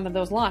 whatever, some of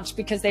those launched,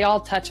 because they all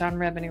touch on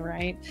revenue,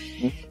 right?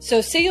 Mm-hmm.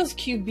 So sales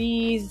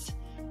QB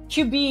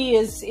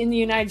is in the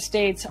United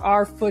States,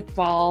 our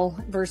football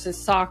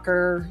versus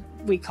soccer.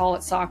 We call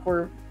it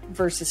soccer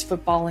versus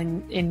football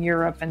in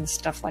Europe and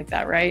stuff like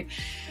that, right?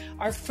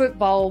 Our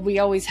football, we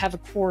always have a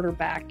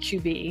quarterback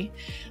QB.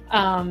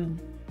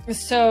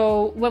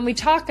 So when we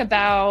talk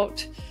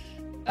about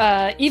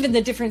even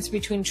the difference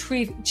between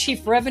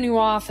chief revenue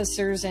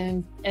officers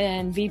and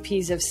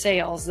VPs of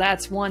sales,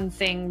 that's one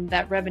thing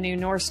that Revenue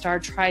North Star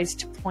tries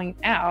to point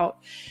out.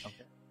 Okay.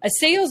 A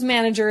sales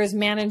manager is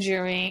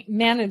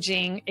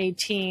managing a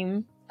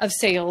team of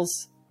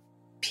sales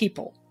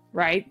people,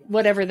 right?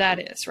 Whatever that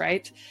is,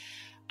 right?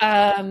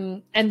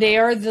 And they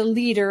are the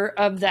leader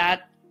of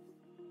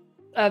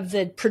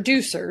the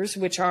producers,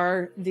 which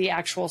are the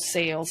actual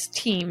sales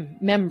team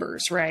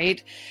members,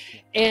 right?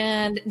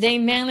 And they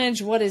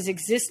manage what is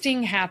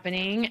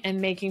happening and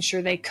making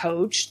sure they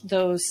coach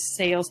those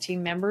sales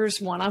team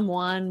members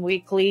one-on-one,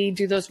 weekly,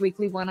 do those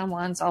weekly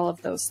one-on-ones, all of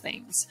those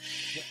things.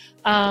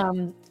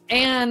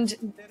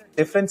 And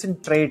difference in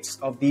traits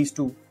of these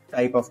two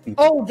type of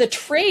people. Oh, the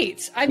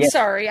traits. I'm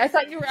sorry. I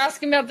thought you were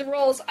asking about the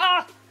roles.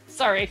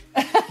 Sorry.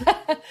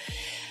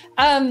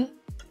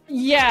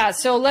 Yeah.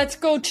 So let's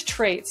go to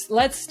traits.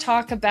 Let's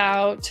talk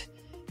about,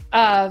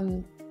 a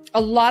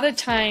lot of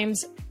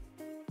times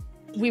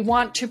we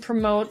want to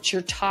promote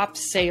your top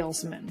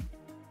salesman.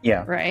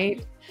 Yeah.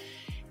 Right.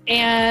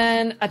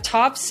 And a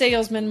top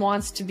salesman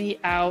wants to be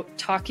out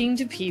talking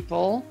to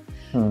people,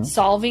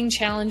 solving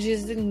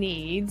challenges and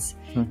needs,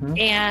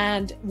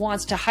 and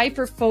wants to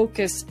hyper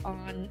focus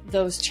on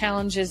those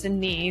challenges and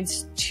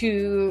needs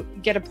to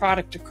get a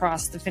product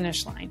across the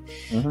finish line.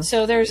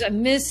 So there's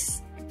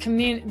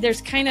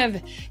there's kind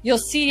of, you'll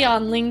see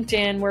on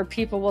LinkedIn where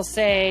people will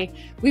say,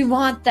 we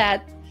want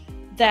that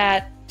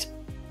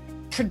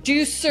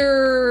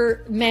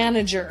producer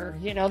manager,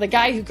 the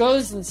guy who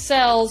goes and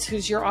sells,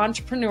 who's your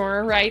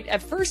entrepreneur, right?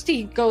 At first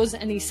he goes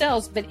and he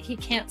sells, but he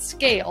can't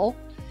scale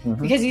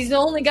because he's the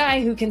only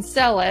guy who can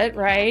sell it,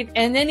 right?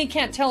 And then he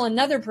can't tell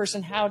another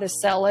person how to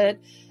sell it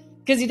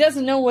because he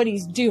doesn't know what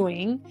he's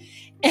doing.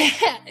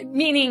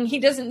 Meaning he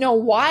doesn't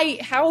know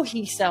how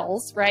he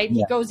sells, right? Yeah.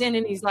 He goes in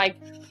and he's like,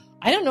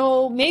 I don't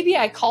know, maybe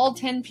I call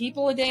 10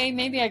 people a day,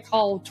 maybe I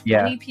call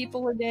 20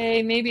 people a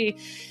day, maybe.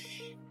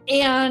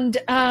 And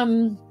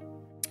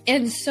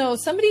so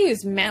somebody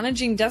who's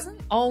managing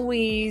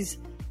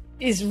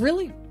is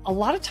really a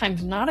lot of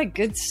times not a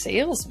good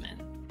salesman,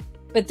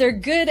 but they're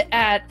good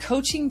at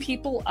coaching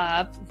people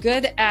up,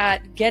 good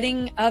at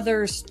getting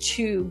others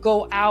to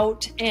go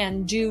out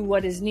and do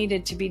what is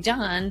needed to be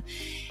done.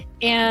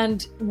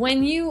 And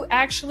when you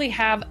actually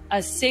have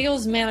a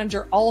sales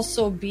manager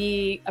also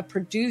be a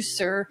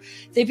producer,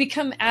 they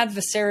become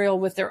adversarial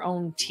with their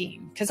own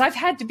team. Because I've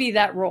had to be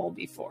that role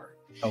before.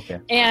 Okay.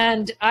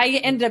 And I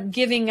ended up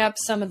giving up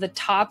some of the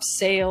top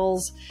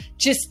sales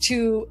just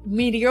to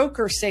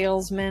mediocre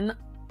salesmen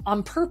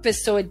on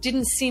purpose. So it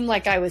didn't seem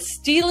like I was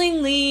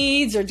stealing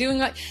leads or doing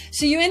like,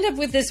 so you end up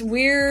with this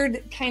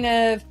weird kind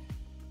of,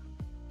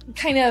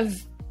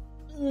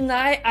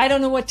 I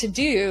don't know what to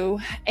do.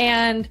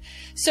 And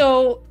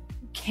so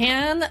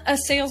can a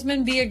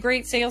salesman be a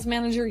great sales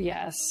manager?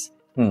 Yes.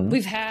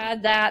 We've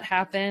had that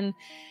happen.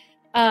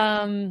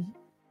 But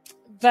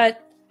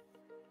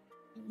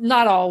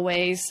not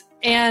always.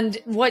 And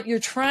what you're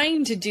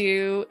trying to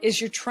do is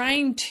you're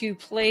trying to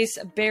place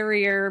a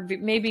barrier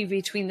maybe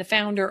between the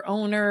founder,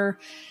 owner,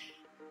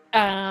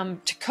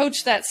 to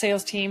coach that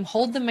sales team,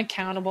 hold them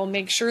accountable,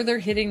 make sure they're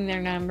hitting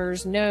their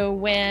numbers, know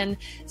when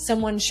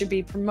someone should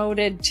be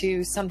promoted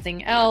to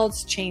something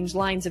else, change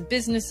lines of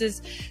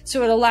businesses.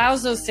 So it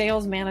allows those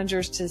sales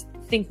managers to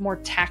think more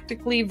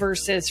tactically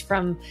versus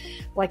from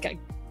like a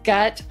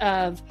gut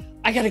of,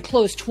 I got to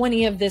close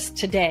 20 of this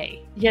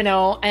today,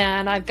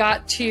 and I've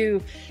got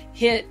to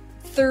hit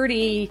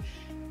 30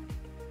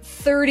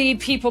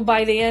 people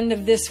by the end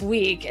of this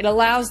week. It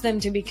allows them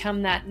to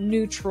become that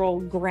neutral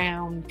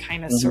ground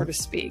kind of, so to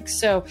speak.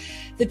 So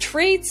the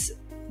traits,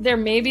 there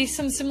may be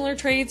some similar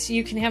traits.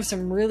 You can have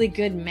some really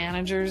good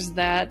managers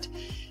that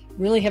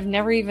really have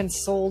never even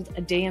sold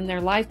a day in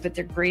their life, but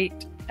they're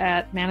great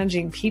at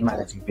managing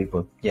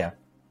people. Yeah.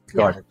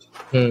 Got it.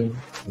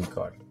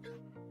 Got it.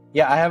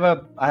 Yeah,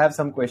 I have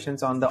some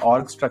questions on the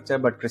org structure,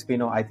 but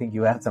Crispino, I think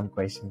you have some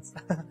questions.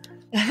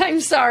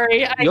 I'm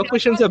sorry. Your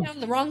questions are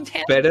down the wrong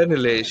tangent. better,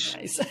 Nilesh.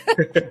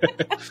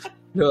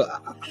 No,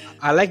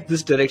 I like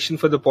this direction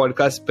for the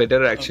podcast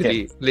better,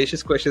 actually. Okay.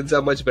 Nilesh's questions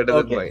are much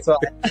better than mine. So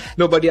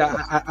no, but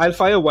yeah, I'll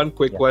fire one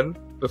quick one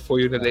before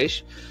you,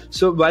 Nilesh.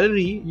 So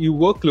Valerie, you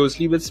work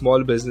closely with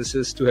small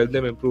businesses to help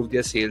them improve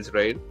their sales,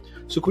 right?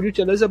 So could you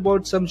tell us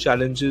about some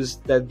challenges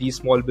that these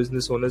small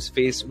business owners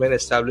face when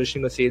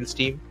establishing a sales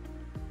team?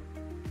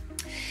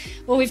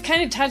 Well, we've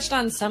kind of touched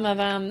on some of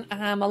them.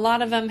 A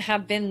lot of them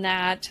have been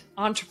that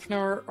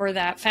entrepreneur or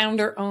that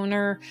founder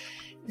owner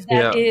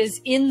that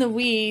is in the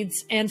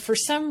weeds. And for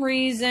some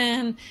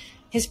reason,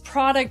 his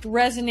product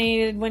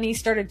resonated when he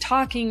started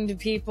talking to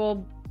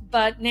people,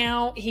 but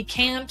now he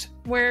can't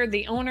wear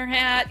the owner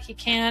hat. He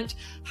can't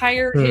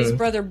hire his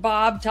brother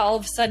Bob to all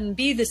of a sudden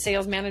be the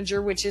sales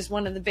manager, which is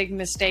one of the big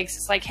mistakes.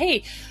 It's like,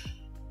 hey,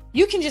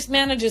 you can just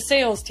manage a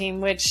sales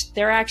team, which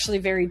they're actually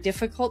very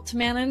difficult to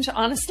manage,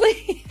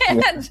 honestly.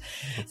 And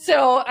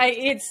so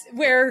it's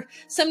where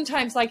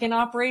sometimes like in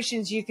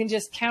operations, you can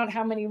just count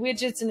how many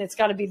widgets and it's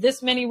got to be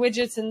this many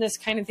widgets and this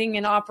kind of thing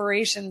in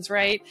operations,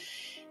 right?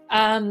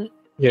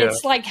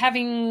 It's like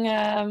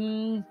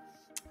having,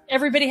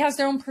 everybody has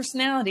their own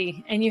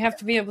personality and you have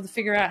to be able to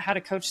figure out how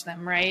to coach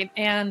them, right?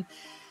 And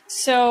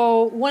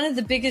so one of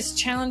the biggest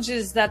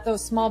challenges that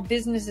those small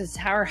businesses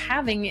are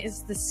having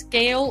is the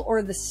scale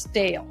or the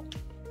stale.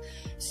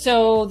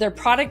 So their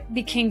product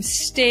became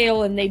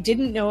stale and they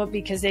didn't know it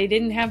because they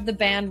didn't have the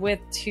bandwidth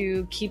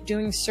to keep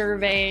doing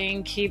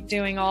surveying, keep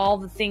doing all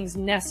the things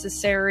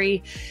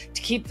necessary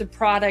to keep the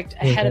product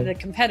ahead of the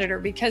competitor,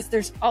 because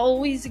there's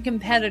always a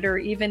competitor,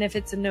 even if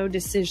it's a no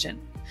decision.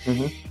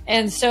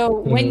 And so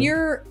when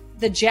you're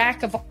the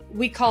jack of,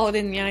 we call it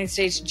in the United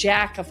States,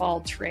 jack of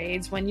all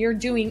trades. When you're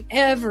doing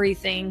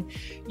everything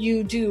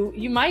you do,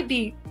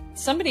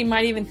 somebody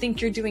might even think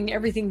you're doing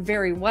everything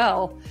very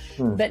well,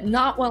 but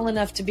not well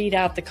enough to beat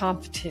out the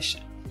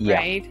competition,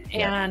 right?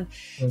 And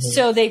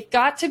so they've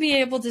got to be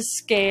able to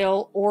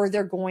scale or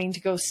they're going to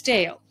go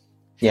stale.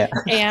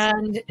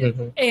 And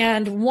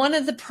one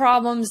of the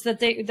problems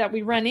that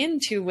we run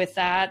into with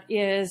that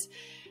is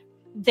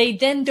they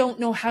then don't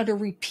know how to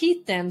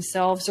repeat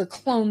themselves or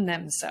clone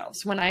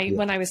themselves. When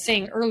I was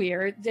saying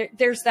earlier,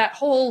 there's that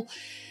whole,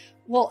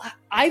 well,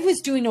 I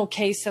was doing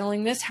okay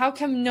selling this. How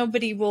come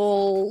nobody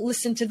will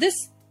listen to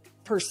this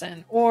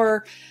person?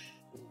 Or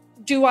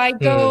do I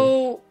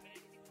go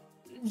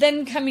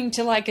then coming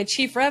to like a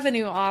chief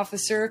revenue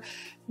officer?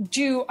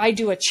 Do I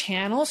do a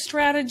channel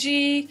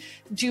strategy?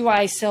 Do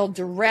I sell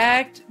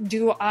direct?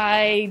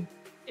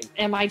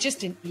 Am I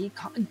just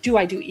do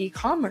I do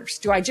e-commerce?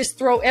 Do I just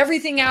throw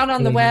everything out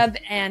on the web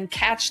and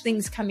catch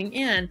things coming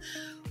in?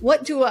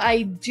 What do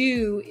I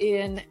do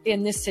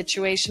in this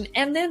situation?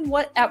 And then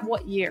at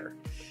what year?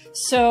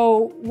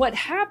 So what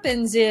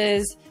happens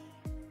is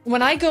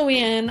when I go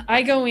in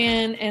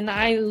and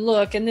I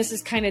look, and this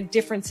is kind of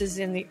differences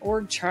in the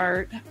org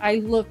chart. I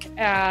look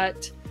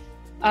at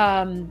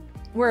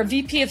where a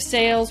VP of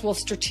sales will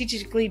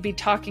strategically be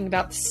talking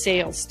about the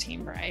sales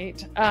team,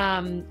 right?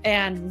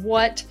 And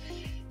what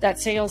that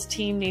sales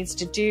team needs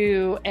to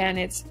do, and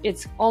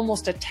it's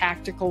almost a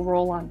tactical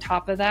role on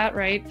top of that,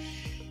 right?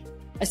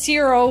 A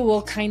CRO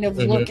will kind of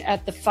look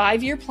at the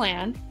 5-year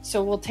plan.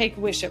 So we'll take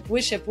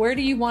Wiship, where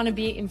do you want to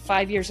be in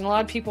 5 years? And a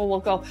lot of people will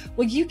go,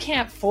 well, you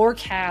can't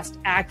forecast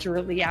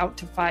accurately out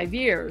to 5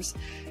 years.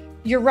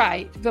 You're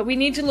right, but we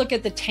need to look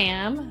at the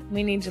TAM,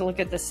 we need to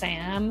look at the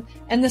SAM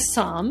and the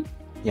SUM.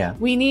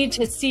 We need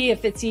to see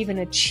if it's even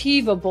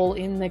achievable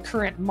in the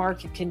current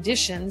market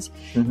conditions.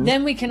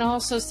 Then we can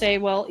also say,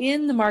 well,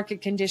 in the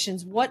market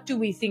conditions, what do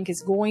we think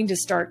is going to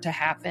start to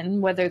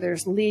happen, whether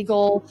there's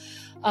legal,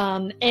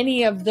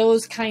 any of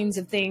those kinds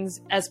of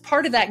things as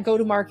part of that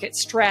go-to-market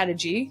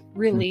strategy,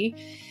 really.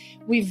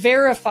 We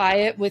verify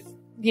it with,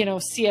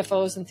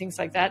 CFOs and things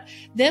like that.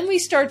 Then we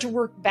start to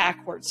work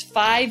backwards.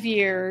 5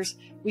 years,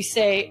 we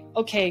say,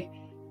 okay,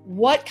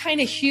 what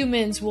kind of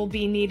humans will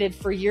be needed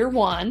for year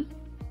one?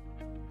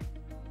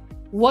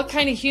 What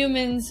kind of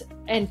humans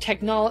and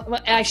technology,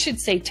 I should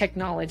say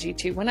technology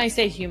too. When I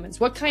say humans,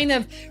 what kind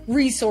of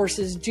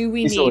resources do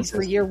we need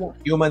for year one?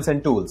 Humans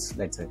and tools,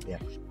 that's it,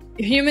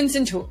 Humans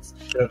and tools.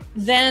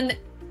 Then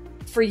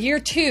for year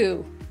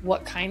two,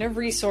 what kind of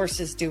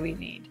resources do we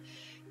need?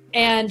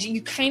 And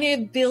you kind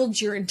of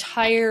build your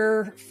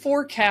entire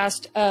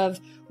forecast of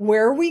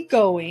where are we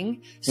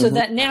going so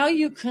that now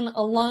you can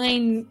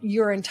align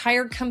your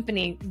entire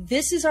company.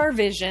 This is our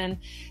vision.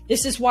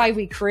 This is why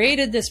we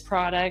created this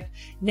product.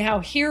 Now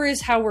here is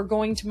how we're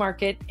going to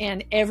market,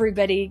 and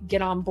everybody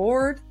get on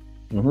board,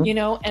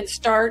 and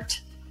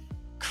start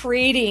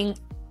creating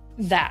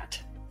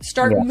that,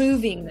 start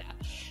moving that.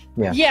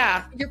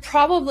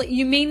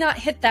 You may not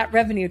hit that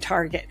revenue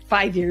target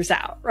 5 years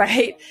out,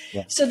 right?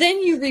 So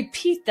then you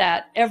repeat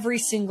that every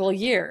single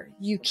year.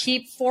 You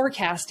keep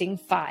forecasting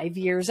 5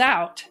 years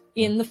out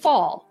in the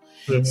fall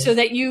so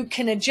that you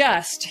can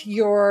adjust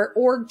your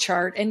org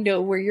chart and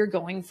know where you're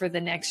going for the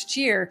next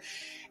year.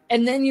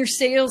 And then your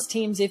sales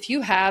teams, if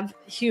you have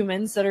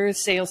humans that are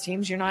sales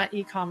teams, you're not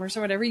e-commerce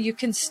or whatever, you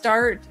can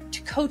start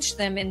to coach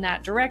them in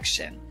that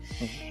direction.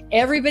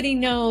 Everybody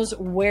knows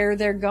where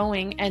they're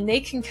going and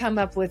they can come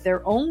up with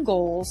their own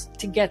goals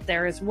to get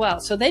there as well.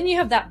 So then you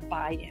have that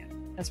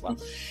buy-in as well.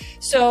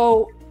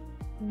 So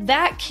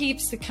that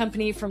keeps the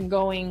company from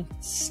going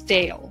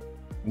stale,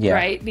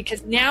 right?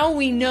 Because now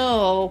we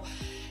know,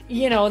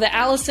 the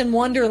Alice in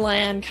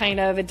Wonderland kind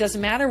of, it doesn't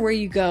matter where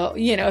you go.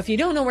 If you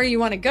don't know where you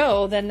want to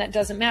go, then that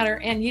doesn't matter.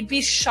 And you'd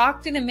be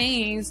shocked and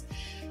amazed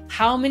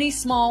how many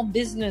small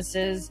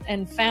businesses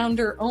and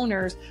founder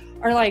owners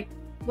are like,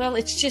 well,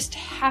 it's just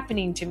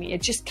happening to me.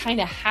 It just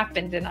kind of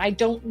happened and I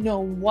don't know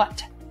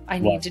what I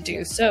need to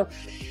do. So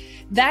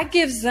that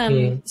gives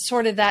them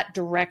sort of that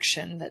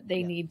direction that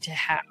they need to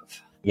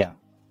have. Yeah.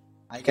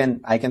 I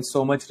can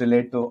so much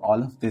relate to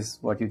all of this,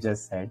 what you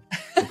just said.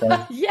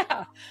 Because,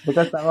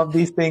 because some of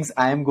these things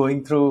I am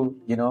going through,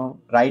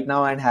 right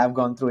now and have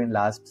gone through in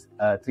last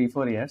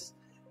 3-4 years.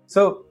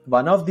 So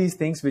one of these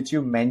things which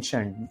you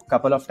mentioned a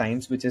couple of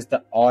times, which is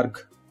the org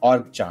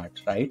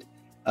chart, right?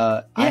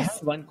 I have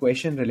one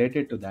question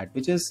related to that,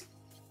 which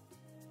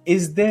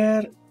is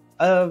there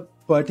a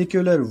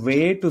particular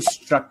way to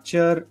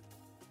structure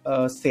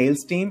a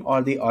sales team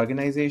or the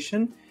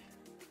organization,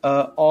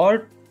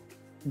 or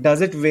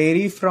does it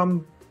vary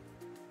from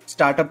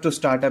startup to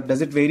startup?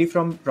 Does it vary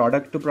from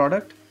product to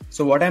product?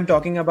 So what I'm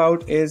talking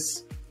about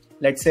is,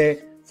 let's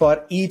say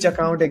for each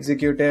account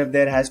executive,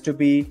 there has to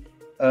be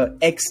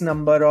X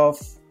number of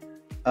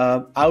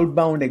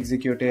outbound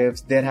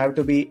executives. There have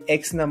to be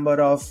X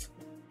number of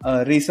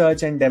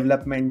research and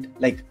development,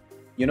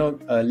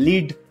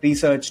 lead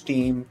research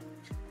team.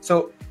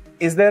 So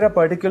is there a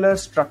particular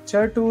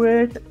structure to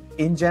it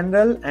in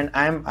general? And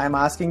I'm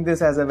asking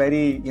this as a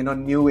very,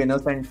 new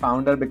innocent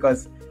founder,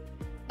 because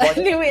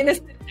new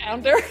innocent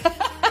founder.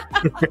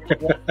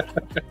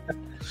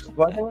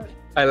 Whatever,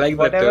 I like that.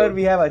 Whatever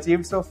we have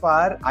achieved so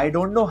far, I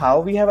don't know how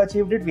we have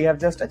achieved it. We have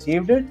just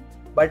achieved it.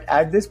 But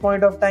at this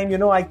point of time,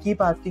 I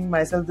keep asking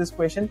myself this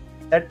question,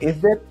 that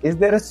is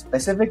there a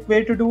specific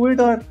way to do it,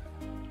 or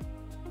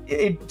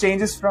it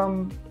changes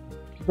from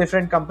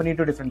different company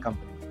to different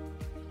company?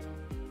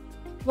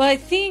 Well, I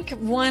think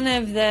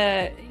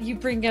you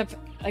bring up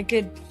a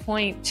good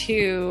point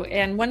too.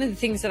 And one of the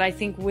things that I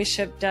think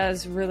Wishup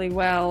does really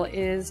well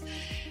is,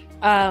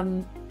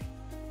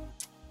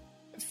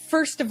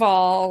 first of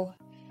all,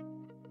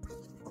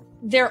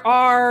 there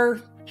are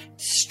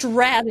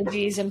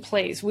strategies in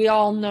place. We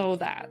all know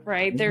that,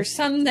 right? There's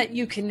some that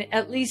you can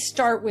at least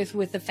start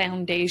with the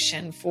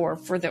foundation for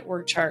the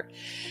org chart.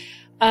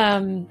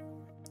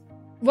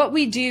 What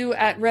we do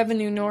at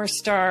Revenue North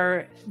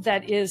Star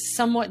that is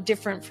somewhat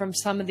different from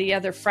some of the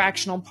other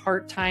fractional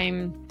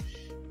part-time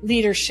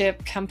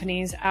leadership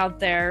companies out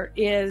there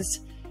is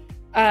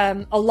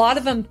a lot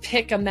of them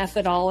pick a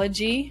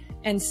methodology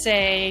and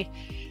say,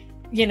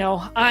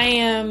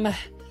 I'm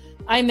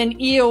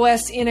an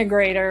EOS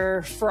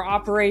integrator for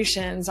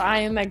operations. I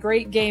am a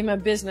great game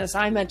of business.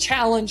 I'm a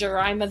challenger.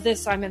 I'm a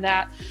this, I'm a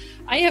that.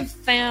 I have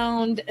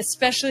found,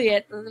 especially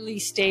at early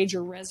stage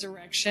or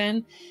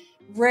resurrection,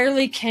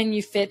 rarely can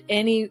you fit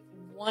any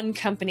one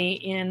company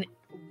in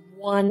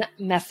one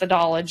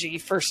methodology,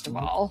 first of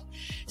all.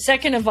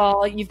 Second of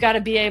all, you've got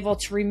to be able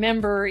to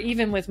remember,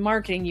 even with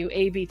marketing, you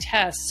A/B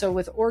test. So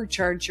with org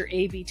charts, you're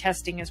A/B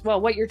testing as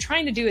well. What you're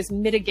trying to do is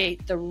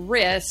mitigate the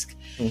risk,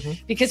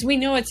 because we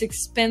know it's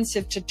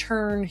expensive to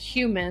turn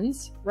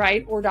humans,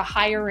 right? Or to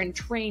hire and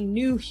train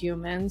new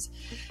humans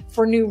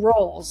for new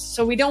roles.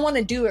 So we don't want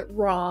to do it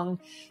wrong.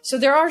 So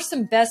there are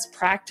some best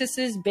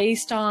practices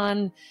based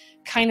on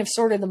kind of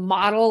sort of the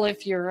model,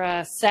 if you're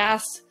a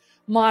SaaS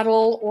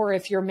model or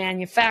if you're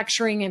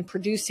manufacturing and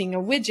producing a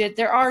widget.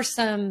 There are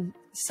some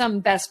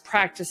best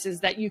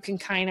practices that you can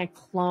kind of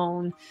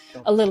clone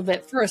a little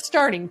bit for a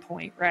starting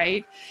point,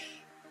 right?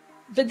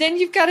 But then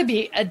you've got to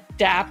be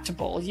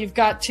adaptable. You've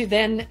got to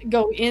then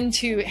go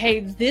into,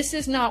 hey, this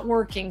is not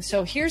working.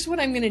 So here's what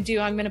I'm going to do.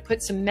 I'm going to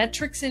put some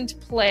metrics into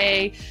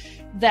play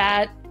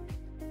that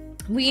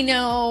we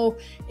know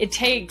it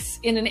takes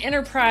in an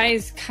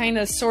enterprise kind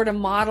of sort of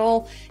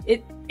model.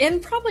 In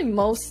probably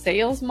most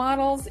sales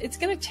models, it's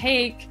going to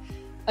take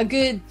a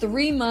good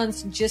 3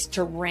 months just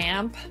to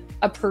ramp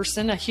a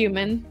person, a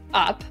human,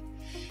 up.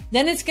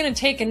 Then it's going to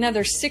take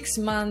another 6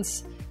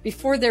 months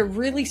before they're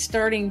really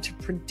starting to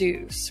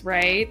produce,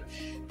 right?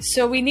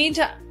 So we need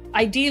to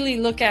ideally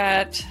look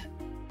at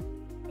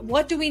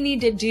what do we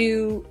need to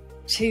do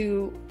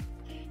to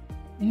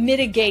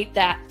mitigate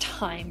that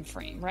time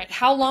frame, right?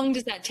 How long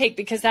does that take?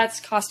 Because that's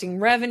costing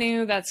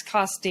revenue, that's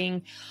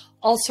costing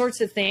all sorts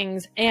of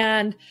things.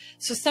 And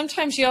so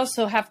sometimes you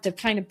also have to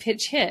kind of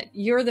pitch hit.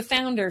 You're the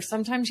founder.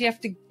 Sometimes you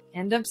have to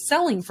end up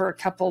selling for a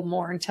couple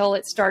more until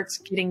it starts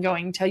getting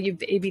going, until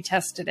you've A/B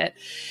tested it.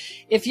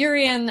 If you're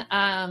in,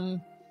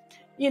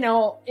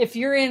 if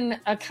you're in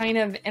a kind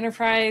of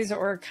enterprise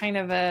or kind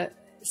of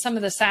some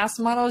of the SaaS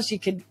models, you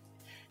could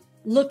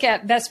look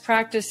at best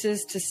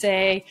practices to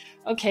say,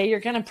 okay, you're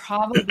going to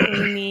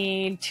probably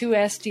need 2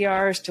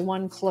 SDRs to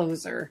 1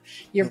 closer.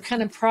 You're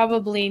going to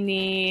probably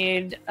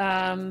need,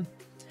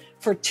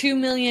 for 2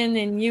 million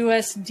in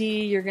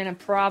USD, you're going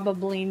to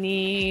probably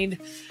need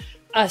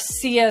a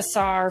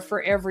CSR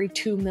for every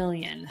 2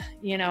 million,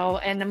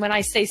 and when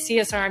I say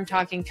CSR, I'm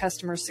talking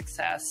customer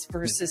success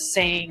versus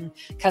saying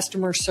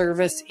customer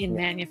service in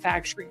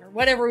manufacturing or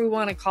whatever we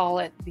want to call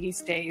it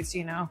these days,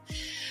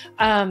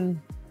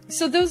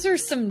 So those are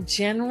some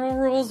general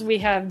rules. We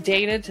have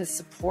data to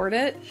support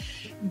it,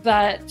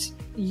 but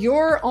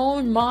your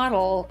own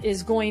model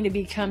is going to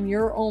become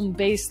your own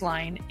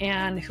baseline,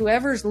 and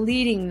whoever's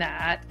leading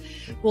that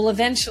will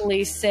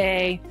eventually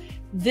say,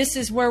 this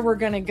is where we're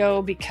going to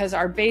go because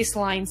our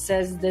baseline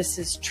says this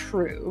is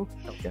true.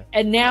 Okay.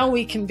 And now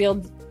we can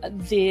build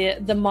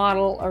the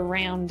model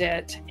around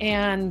it.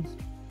 And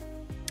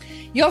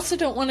you also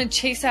don't want to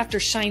chase after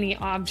shiny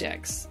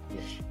objects.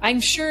 Yes.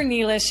 I'm sure,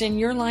 Nilesh, in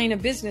your line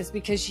of business,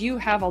 because you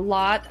have a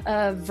lot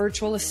of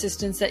virtual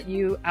assistants that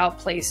you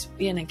outplace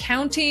in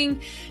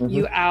accounting,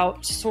 you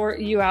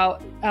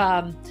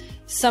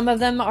some of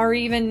them are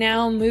even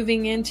now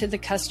moving into the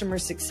customer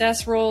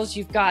success roles.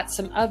 You've got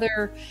some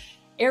other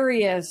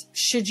areas.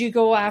 Should you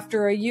go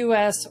after a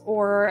US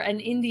or an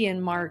Indian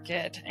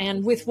market?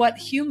 And with what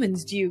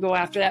humans do you go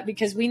after that?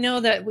 Because we know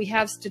that we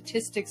have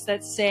statistics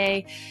that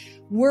say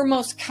we're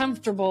most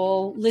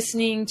comfortable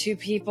listening to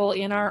people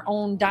in our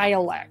own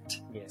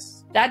dialect.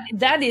 Yes.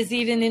 That is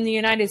even in the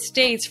United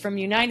States, from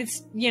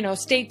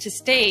state to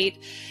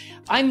state.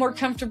 I'm more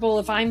comfortable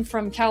if I'm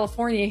from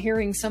California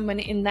hearing someone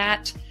in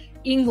that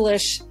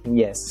English.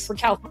 Yes. For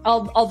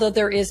although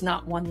there is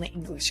not one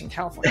English in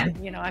California,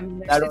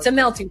 it's a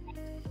melting pot.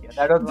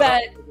 That was what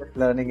I was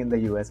learning in the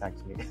US,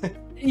 actually.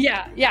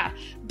 Yeah.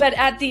 But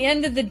at the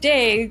end of the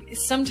day,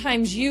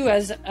 sometimes you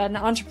as an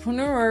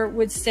entrepreneur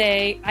would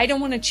say, I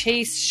don't want to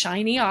chase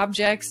shiny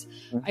objects.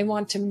 I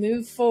want to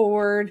move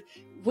forward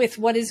with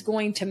what is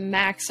going to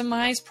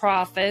maximize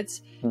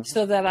profits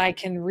so that I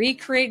can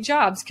recreate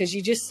jobs. Because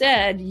you just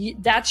said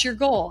that's your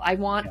goal. I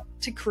want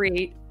to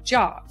create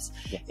jobs.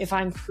 Yes. If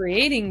I'm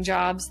creating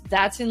jobs,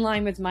 that's in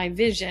line with my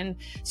vision.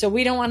 So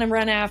we don't want to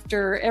run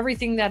after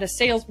everything that a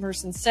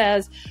salesperson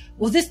says,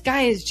 well, this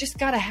guy has just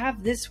got to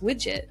have this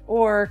widget,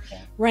 or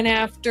run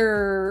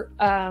after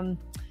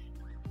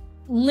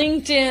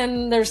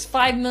LinkedIn. There's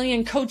 5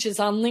 million coaches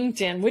on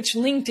LinkedIn. Which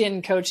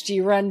LinkedIn coach do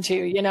you run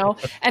to,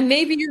 And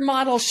maybe your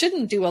model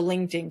shouldn't do a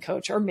LinkedIn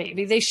coach, or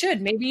maybe they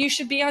should. Maybe you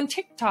should be on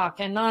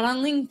TikTok and not on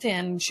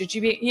LinkedIn. Should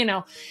you be,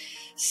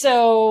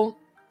 So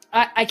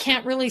I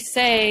can't really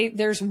say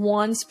there's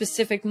one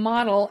specific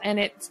model,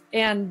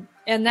 and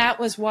that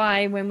was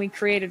why when we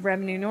created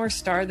Revenue North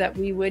Star, that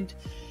we would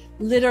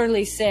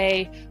literally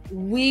say,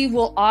 we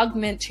will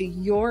augment to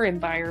your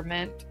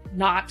environment,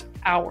 not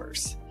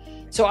ours.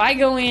 So I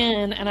go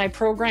in and I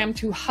program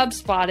to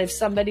HubSpot if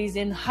somebody's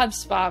in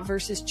HubSpot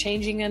versus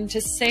changing them to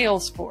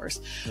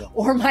Salesforce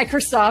or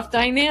Microsoft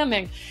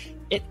Dynamics.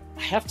 I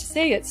have to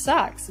say it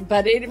sucks,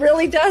 but it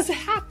really does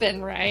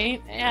happen,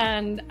 right?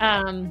 And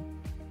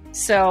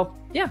so,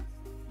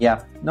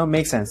 no,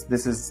 makes sense.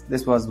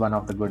 This was one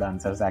of the good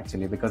answers,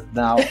 actually, because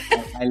now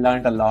I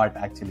learned a lot,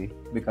 actually,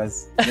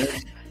 because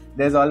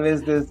there's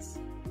always this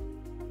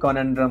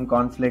conundrum,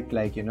 conflict,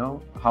 like,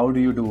 how do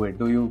you do it?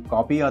 Do you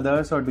copy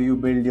others or do you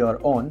build your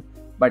own?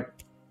 But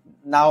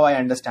now I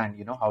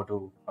understand, how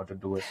to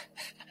do it.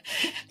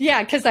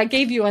 Yeah, because I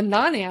gave you a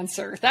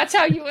non-answer. That's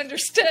how you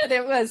understood.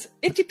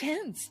 It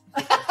depends.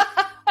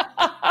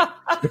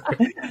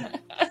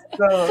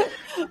 So,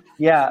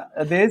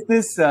 there's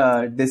this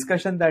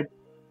discussion that,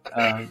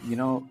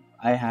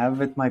 I have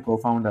with my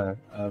co-founder,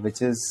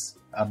 which is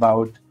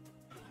about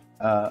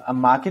a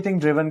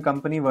marketing-driven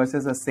company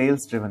versus a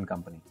sales-driven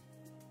company,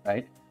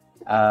 right?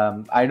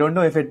 I don't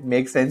know if it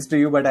makes sense to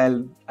you, but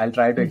I'll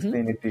try to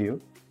explain it to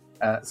you.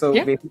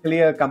 Basically,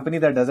 a company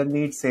that doesn't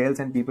need sales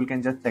and people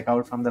can just check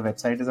out from the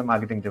website is a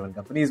marketing-driven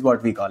company, is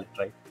what we call it,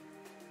 right?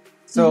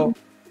 So,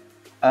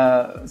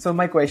 so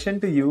my question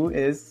to you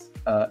is,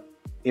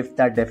 if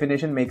that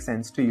definition makes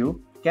sense to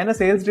you, can a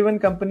sales-driven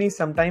company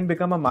sometime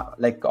become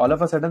all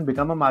of a sudden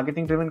become a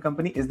marketing-driven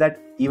company? Is that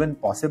even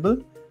possible,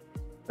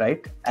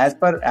 right? As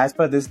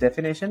per this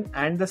definition.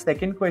 And the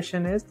second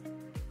question is,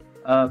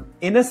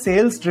 in a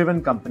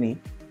sales-driven company,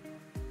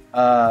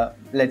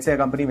 let's say a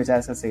company which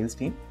has a sales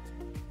team,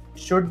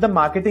 should the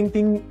marketing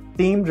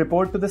team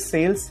report to the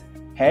sales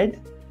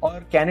head,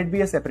 or can it be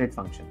a separate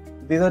function?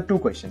 These are two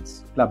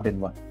questions clubbed in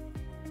one.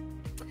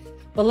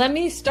 Well, let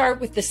me start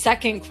with the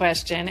second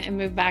question and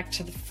move back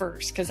to the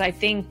first, because I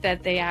think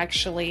that they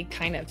actually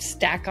kind of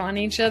stack on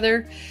each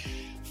other.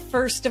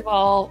 First of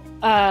all,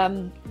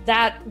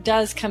 that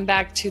does come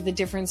back to the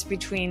difference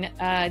between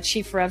a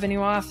chief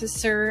revenue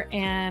officer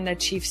and a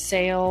chief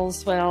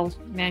sales,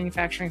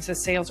 manufacturing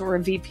says sales, or a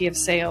VP of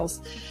sales.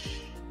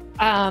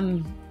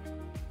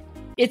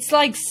 It's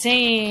like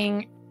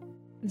saying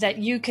that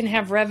you can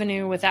have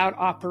revenue without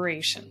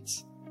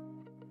operations,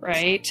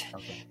 right?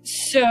 Okay.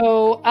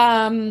 So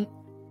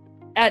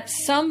at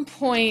some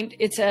point,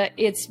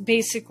 it's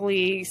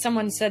basically,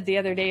 someone said the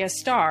other day, a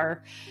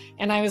star.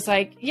 And I was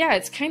like, yeah,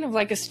 it's kind of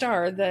like a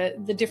star,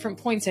 the different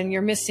points, and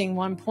you're missing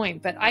one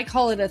point. But I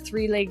call it a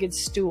three-legged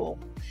stool.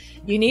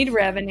 You need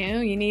revenue,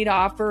 you need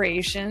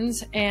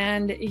operations,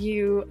 and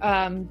you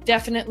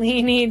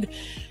definitely need,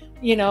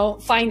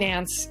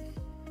 finance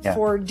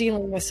for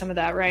dealing with some of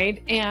that,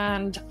 right?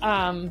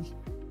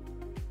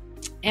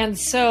 And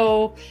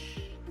so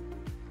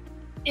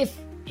if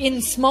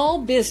in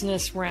small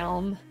business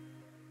realm,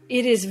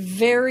 it is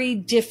very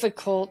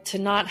difficult to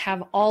not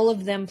have all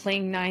of them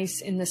playing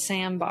nice in the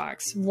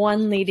sandbox,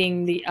 one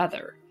leading the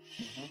other.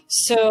 Mm-hmm.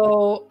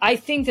 So I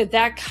think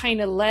that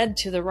kind of led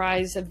to the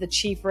rise of the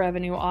chief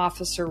revenue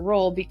officer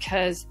role,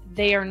 because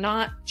they are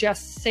not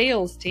just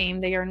sales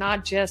team. They are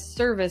not just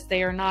service.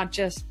 They are not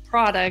just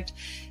product.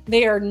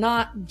 They are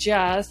not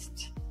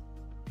just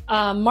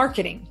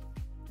marketing.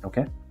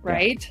 Okay.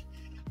 Right?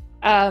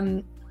 Yeah.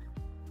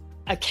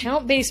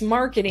 Account-based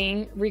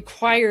marketing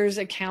requires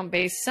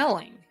account-based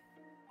selling.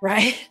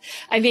 Right.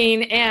 I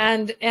mean,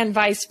 and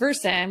vice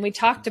versa. And we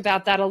talked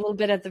about that a little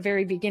bit at the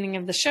very beginning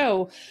of the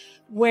show,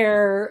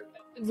 where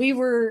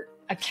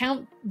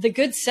the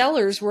good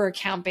sellers were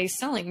account-based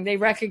selling. They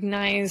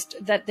recognized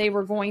that they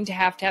were going to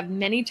have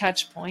many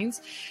touch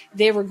points.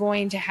 They were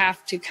going to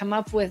have to come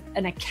up with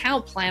an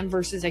account plan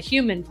versus a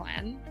human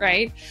plan,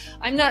 right?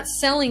 I'm not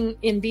selling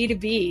in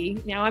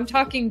B2B. Now I'm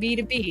talking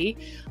B2B.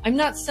 I'm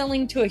not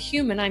selling to a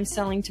human. I'm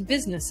selling to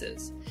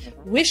businesses.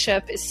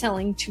 Wishup is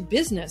selling to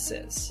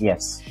businesses.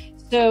 Yes.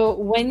 So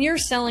when you're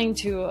selling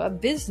to a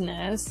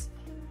business,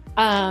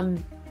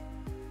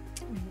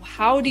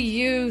 how do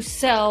you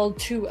sell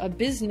to a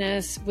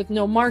business with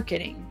no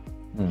marketing?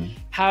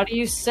 How do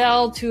you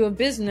sell to a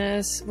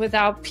business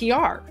without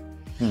PR?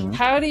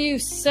 How do you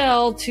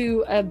sell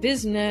to a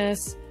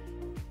business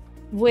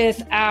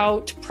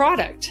without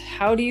product?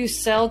 How do you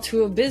sell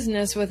to a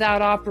business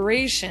without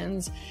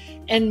operations?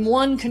 And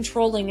one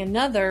controlling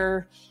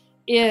another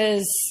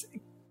is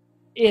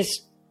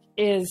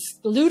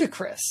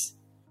ludicrous,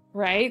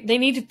 right? They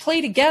need to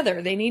play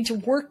together. They need to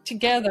work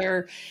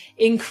together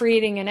in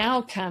creating an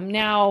outcome.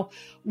 Now,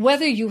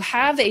 whether you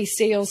have a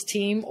sales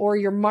team or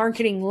you're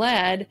marketing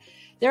led,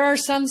 there are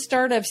some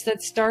startups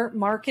that start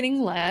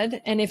marketing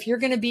led. And if you're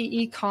going to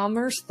be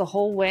e-commerce the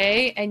whole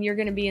way and you're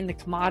going to be in the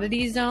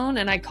commodity zone,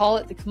 and I call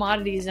it the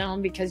commodity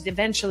zone because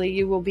eventually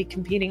you will be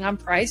competing on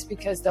price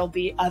because there'll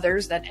be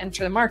others that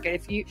enter the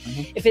market.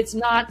 If it's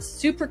not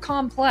super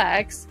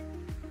complex.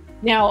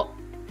 Now,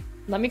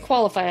 let me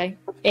qualify.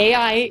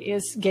 AI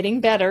is getting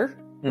better,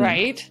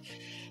 right?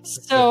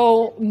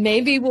 So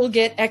maybe we'll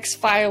get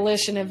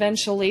X-file-ish and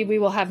eventually we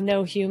will have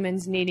no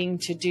humans needing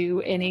to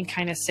do any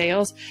kind of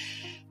sales.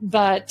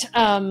 But,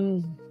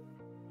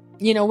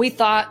 we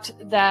thought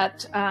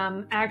that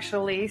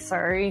actually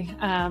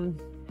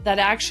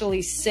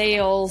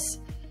sales,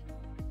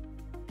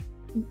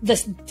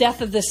 the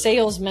death of the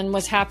salesman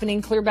was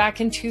happening clear back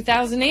in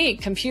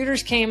 2008.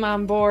 Computers came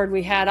on board.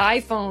 We had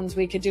iPhones.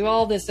 We could do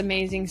all this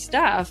amazing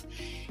stuff.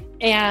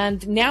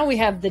 And now we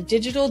have the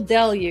digital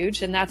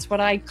deluge, and that's what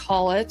I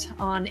call it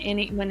when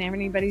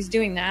anybody's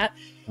doing that.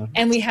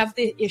 And we have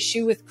the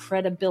issue with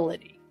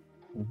credibility.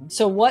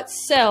 So what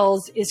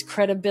sells is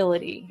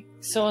credibility.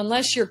 So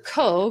unless you're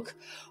Coke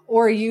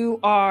or you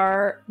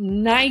are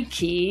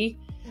Nike,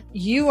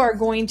 you are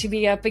going to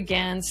be up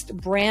against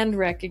brand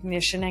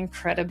recognition and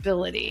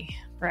credibility,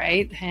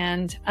 right?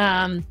 And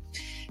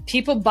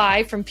people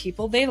buy from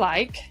people they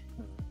like,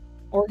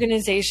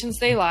 organizations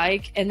they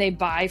like, and they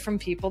buy from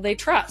people they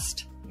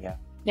trust. Yeah.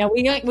 Now,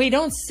 we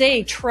don't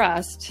say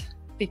trust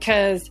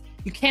because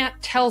you can't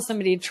tell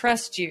somebody to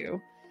trust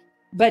you,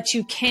 but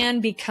you can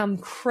become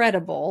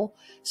credible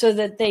so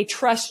that they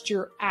trust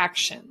your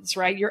actions,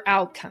 right? Your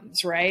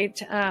outcomes, right?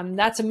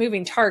 That's a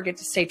moving target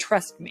to say,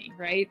 trust me,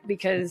 right?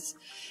 Because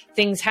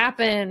things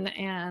happen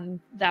and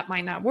that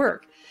might not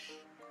work.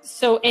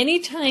 So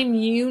anytime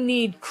you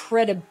need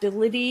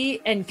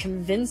credibility and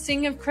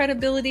convincing of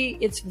credibility,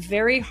 it's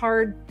very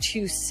hard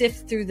to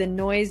sift through the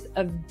noise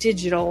of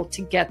digital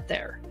to get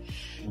there.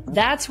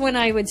 That's when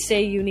I would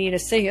say you need a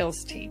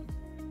sales team.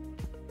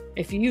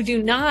 If you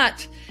do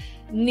not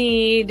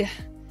need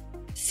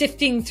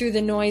sifting through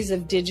the noise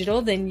of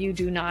digital, then you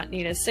do not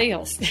need a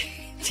sales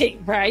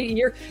team, right?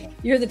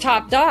 You're the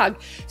top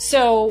dog.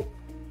 So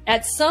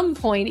at some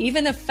point,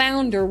 even a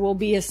founder will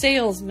be a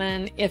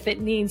salesman if it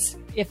needs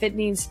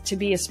to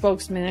be a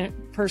spokesman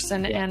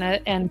person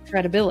and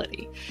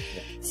credibility.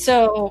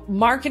 So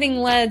marketing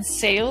led,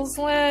 sales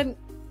led,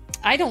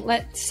 I don't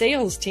let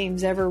sales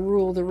teams ever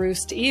rule the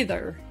roost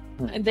either.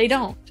 They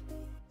don't.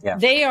 Yeah.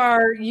 They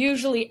are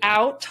usually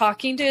out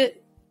talking to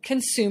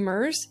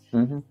consumers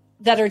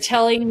that are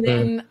telling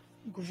them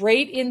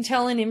great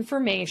intel and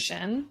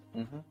information.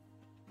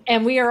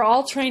 And we are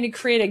all trying to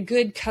create a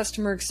good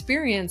customer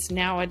experience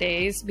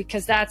nowadays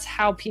because that's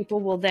how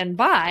people will then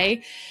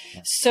buy.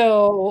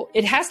 So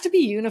it has to be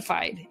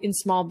unified in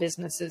small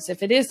businesses.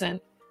 If it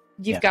isn't,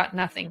 you've got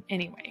nothing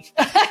anyway.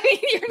 I mean,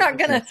 you're not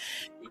going to.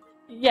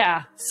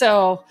 Yeah.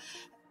 So.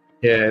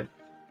 Yeah.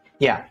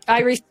 Yeah. I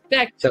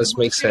respect Does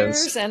make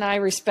sense. and I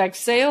respect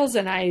sales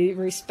and I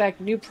respect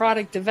new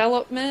product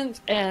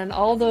development and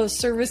all those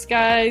service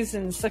guys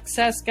and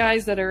success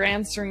guys that are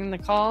answering the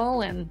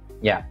call. And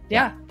yeah,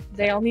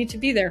 they all need to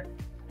be there.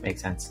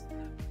 Makes sense.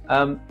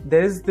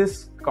 There's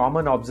this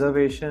common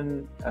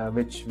observation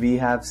which we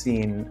have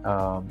seen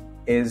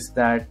is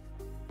that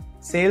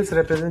sales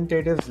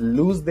representatives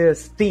lose their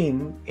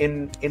steam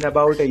in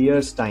about a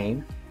year's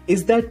time.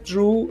 Is that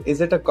true?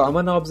 Is it a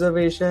common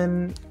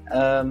observation?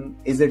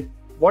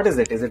 What is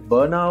it? Is it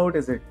burnout?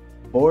 Is it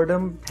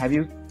boredom?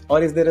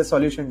 Or is there a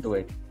solution to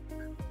it?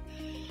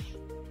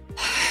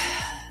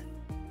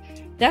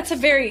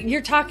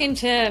 You're talking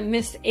to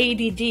Miss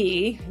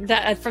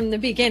ADD from the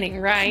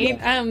beginning, right?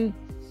 Yeah.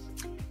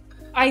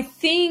 I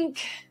think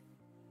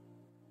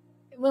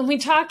when we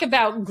talk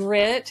about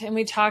grit and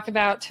we talk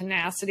about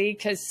tenacity,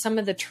 because some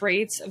of the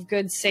traits of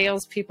good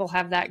salespeople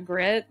have that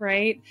grit,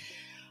 right?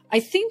 I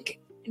think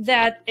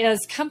that as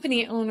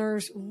company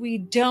owners, we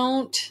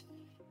don't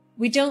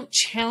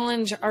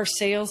challenge our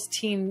sales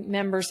team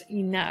members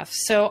enough.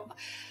 So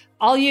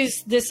I'll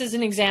use this as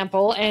an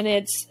example, and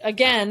it's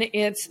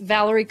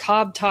Valerie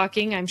Cobb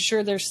talking. I'm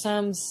sure there's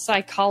some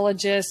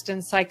psychologist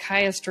and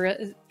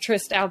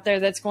psychiatrist out there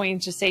that's going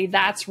to say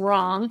that's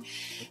wrong.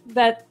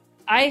 But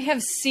I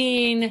have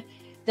seen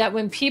that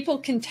when people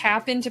can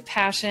tap into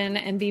passion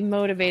and be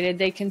motivated,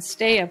 they can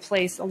stay a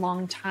place a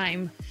long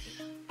time.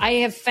 I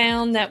have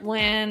found that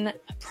when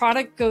a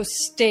product goes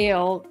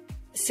stale,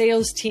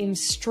 sales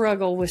teams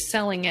struggle with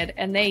selling it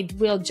and they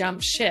will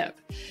jump ship.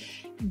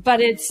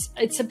 But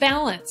it's a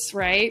balance,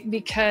 right?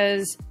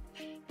 Because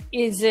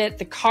is it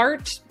the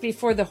cart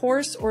before the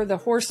horse or the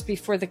horse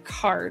before the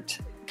cart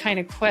kind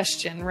of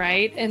question,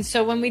 right? And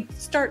so when we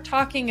start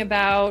talking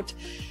about,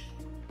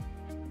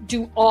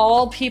 do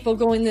all people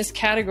go in this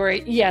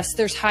category? Yes,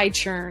 there's high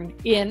churn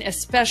in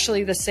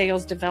especially the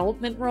sales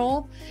development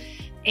role.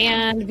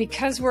 And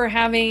because we're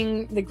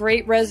having the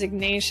great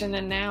resignation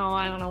and now,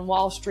 I don't know,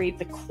 Wall Street,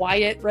 the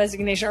quiet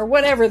resignation or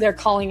whatever they're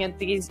calling it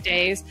these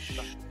days.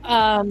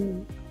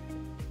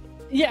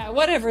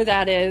 Whatever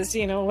that is,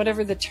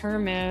 whatever the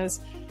term is,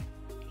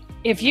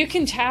 if you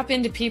can tap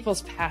into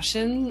people's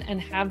passion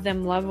and have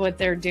them love what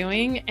they're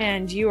doing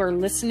and you are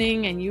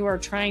listening and you are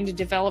trying to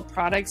develop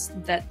products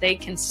that they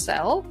can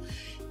sell,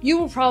 you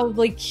will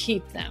probably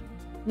keep them.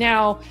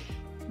 Now,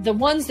 the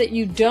ones that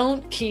you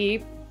don't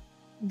keep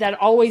that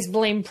always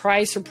blame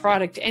price or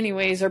product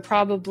anyways are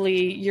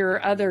probably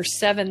your other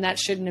 7 that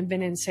shouldn't have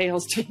been in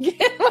sales to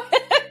begin with.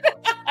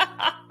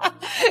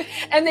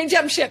 And they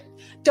jump ship.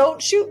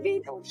 Don't shoot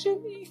me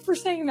for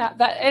saying that.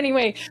 But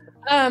anyway,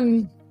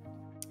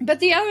 but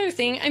the other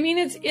thing,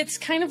 it's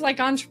kind of like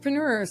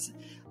entrepreneurs.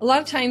 A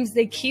lot of times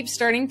they keep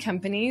starting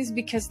companies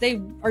because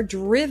they are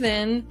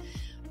driven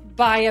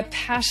by a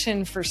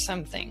passion for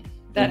something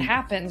that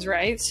happens,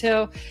 right?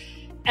 So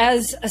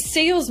as a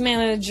sales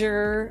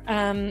manager,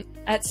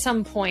 at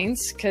some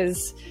points,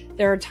 because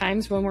there are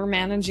times when we're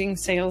managing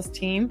sales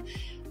team,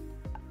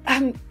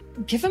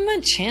 give them a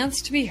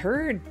chance to be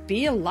heard,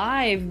 be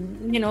alive,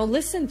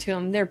 listen to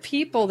them. They're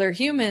people, they're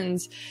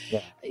humans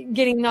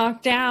getting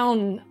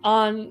knocking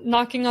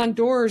on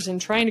doors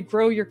and trying to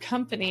grow your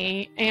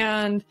company,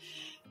 and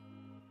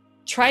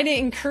try to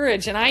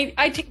encourage. And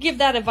I give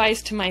that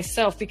advice to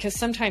myself because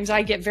sometimes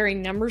I get very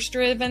numbers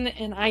driven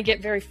and I get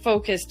very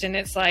focused, and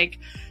it's like,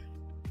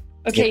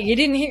 okay, you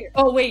didn't hear.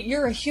 Oh, wait,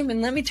 you're a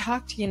human. Let me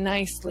talk to you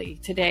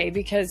nicely today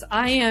because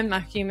I am a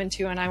human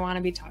too, and I want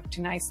to be talked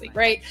to nicely,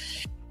 right?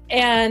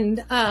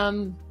 And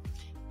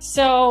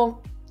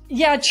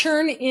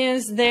churn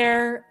is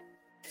there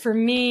for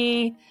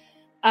me.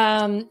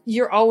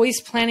 You're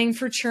always planning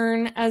for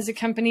churn as a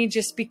company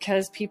just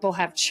because people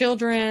have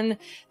children,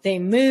 they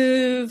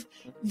move,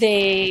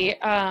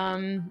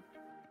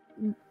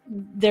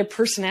 their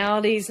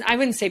personalities, I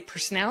wouldn't say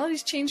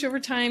personalities change over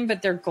time,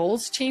 but their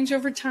goals change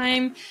over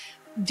time,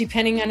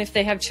 depending on if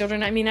they have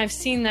children. I've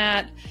seen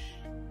that.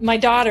 My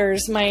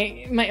daughters,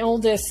 my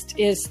oldest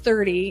is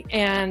 30,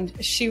 and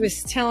she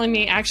was telling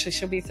me, actually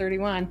she'll be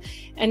 31.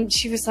 And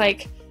she was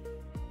like,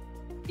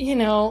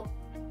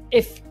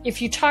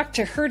 if you talk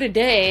to her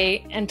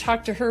today and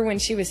talk to her when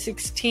she was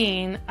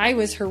 16, I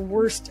was her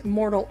worst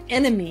mortal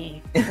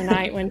enemy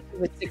tonight when she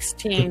was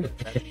 16.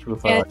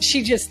 And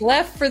she just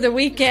left for the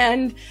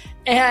weekend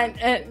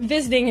and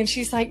visiting, and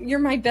she's like, you're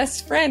my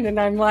best friend. And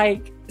I'm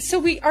like,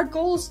 so our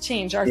goals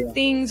change, our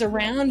things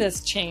around us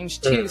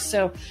change too.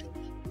 So,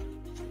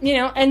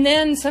 and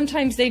then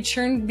sometimes they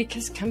churn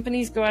because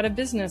companies go out of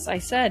business. I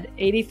said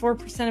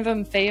 84% of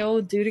them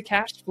fail due to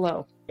cash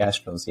flow.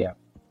 Cash flows, yeah,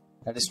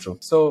 that is true.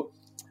 So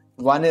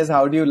one is,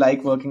 how do you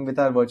like working with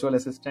our virtual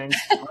assistant?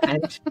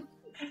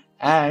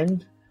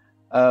 and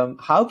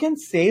how can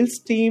sales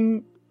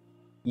team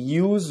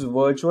use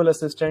virtual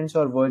assistants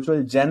or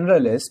virtual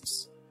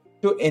generalists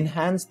to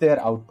enhance their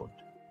output?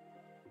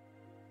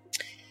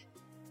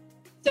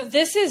 So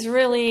this is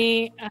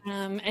really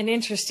an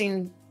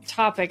interesting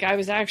topic. I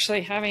was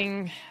actually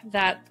having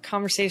that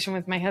conversation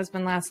with my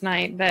husband last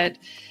night, that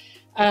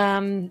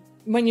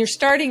when you're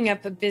starting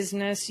up a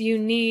business, you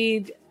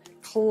need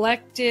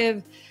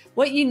collective,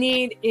 what you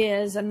need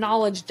is a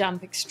knowledge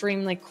dump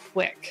extremely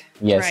quick,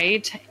 yes.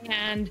 right?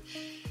 And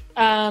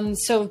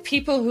so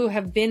people who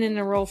have been in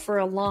a role for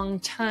a long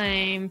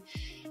time,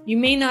 you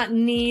may not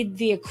need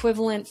the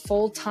equivalent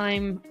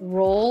full-time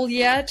role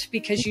yet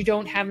because you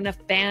don't have enough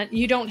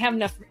you don't have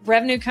enough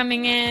revenue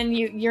coming in.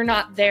 You're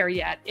not there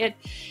yet.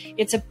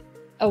 It's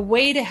a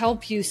way to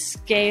help you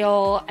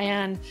scale.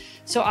 And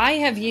so I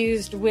have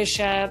used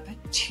WishUp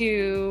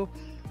to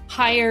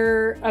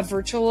hire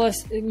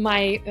a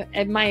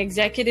my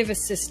executive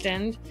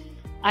assistant.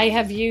 I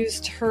have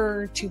used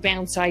her to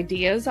bounce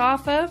ideas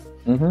off of,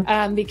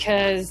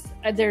 because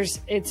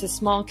it's a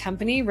small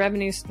company.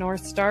 Revenue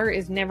North Star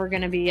is never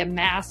going to be a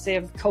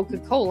massive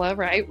Coca-Cola,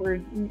 right?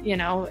 We're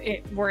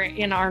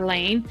in our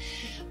lane.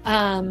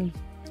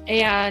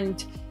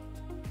 And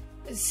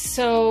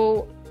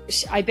so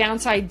I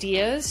bounce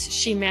ideas.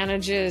 She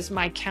manages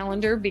my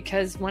calendar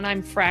because when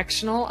I'm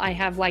fractional, I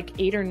have like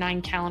 8 or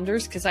 9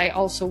 calendars because I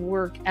also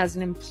work as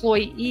an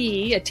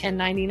employee, a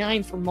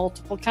 1099 for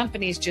multiple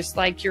companies, just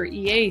like your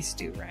EAs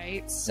do,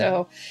 right?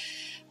 So,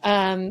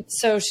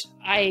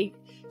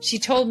 she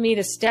told me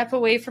to step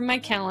away from my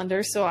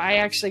calendar. So I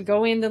actually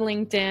go into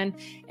LinkedIn,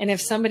 and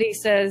if somebody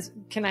says,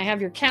 can I have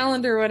your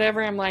calendar or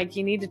whatever, I'm like,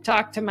 you need to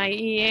talk to my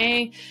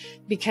EA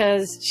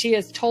because she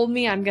has told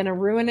me I'm going to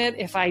ruin it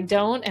if I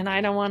don't, and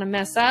I don't want to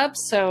mess up.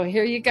 So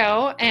here you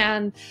go.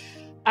 And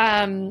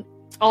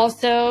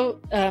also,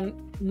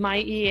 my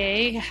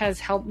EA has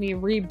helped me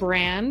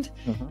rebrand.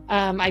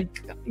 I've,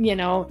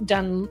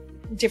 done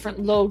different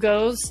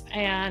logos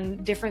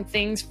and different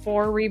things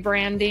for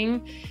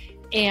rebranding.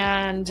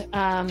 And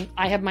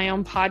I have my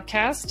own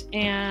podcast,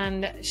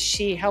 and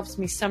she helps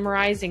me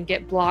summarize and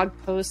get blog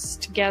posts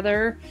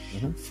together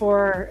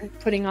for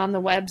putting on the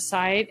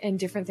website and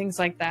different things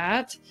like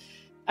that.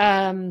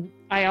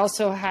 I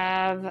also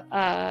have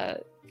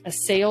a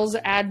sales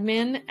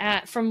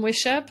admin from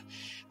WishUp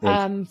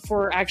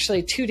for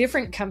actually 2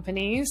 different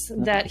companies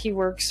that he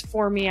works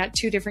for me at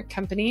 2 different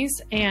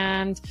companies.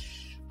 And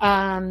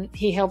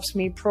he helps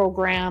me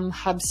program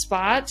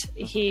HubSpot.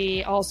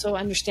 He also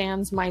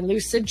understands my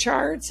Lucid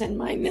charts and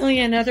my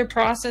million other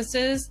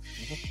processes.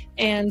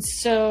 And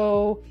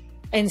so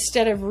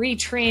instead of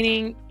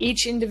retraining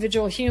each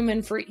individual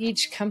human for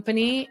each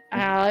company,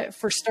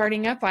 for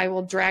starting up, I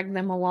will drag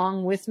them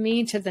along with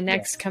me to the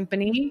next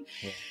company.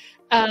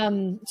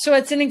 So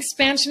it's an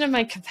expansion of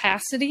my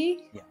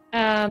capacity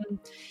at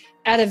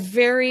a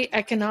very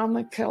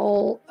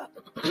economical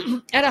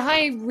at a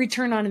high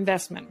return on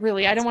investment,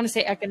 really. I don't want to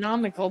say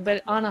economical,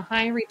 but on a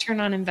high return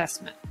on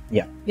investment.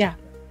 Yeah.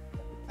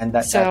 And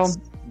that's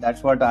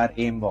what our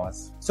aim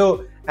was.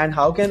 So, and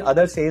how can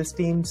other sales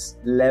teams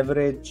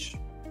leverage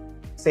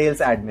sales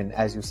admin,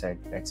 as you said,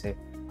 let's say,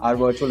 our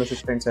virtual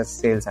assistants as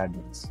sales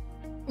admins?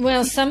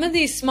 Well, some of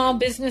these small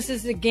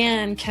businesses,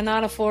 again,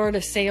 cannot afford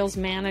a sales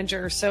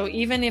manager. So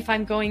even if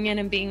I'm going in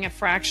and being a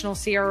fractional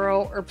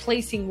CRO or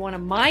placing one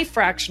of my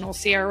fractional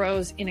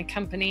CROs in a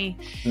company,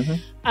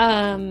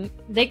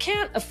 they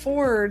can't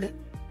afford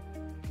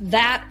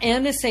that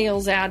and a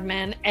sales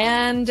admin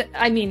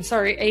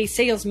a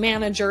sales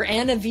manager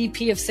and a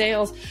VP of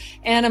sales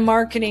and a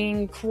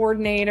marketing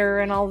coordinator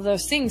and all of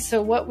those things.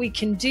 So what we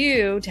can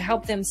do to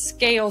help them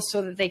scale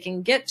so that they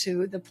can get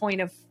to the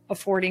point of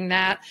affording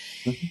that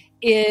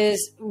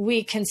is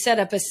we can set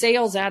up a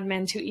sales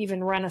admin to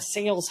even run a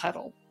sales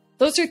huddle.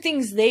 Those are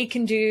things they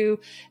can do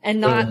and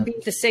not be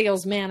the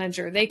sales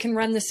manager. They can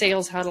run the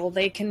sales huddle.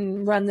 They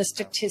can run the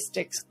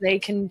statistics. They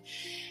can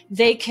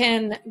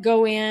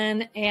go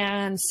in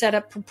and set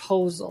up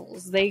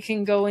proposals. They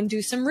can go and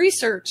do some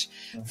research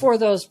for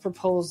those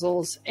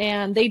proposals.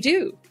 And they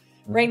do.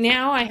 Right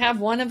now, I have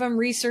one of them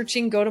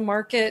researching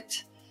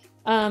go-to-market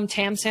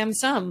TAM, SAM,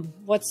 SUM.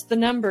 What's the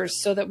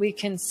numbers so that we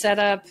can set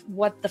up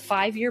what the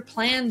 5-year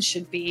plan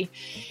should be,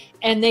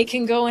 and they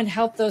can go and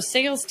help those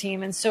sales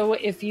team. And so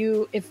if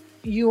you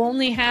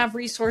only have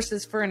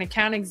resources for an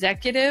account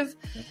executive,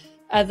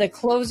 the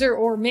closer,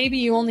 or maybe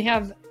you only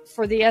have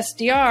for the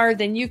SDR,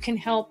 then you can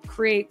help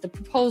create the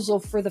proposal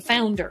for the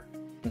founder,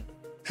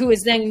 who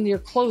is then your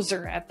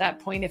closer at that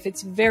point if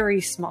it's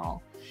very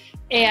small.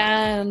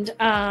 And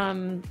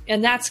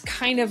that's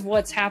kind of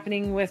what's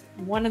happening with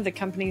one of the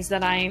companies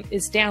that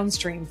is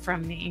downstream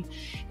from me,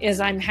 is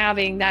I'm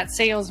having that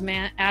sales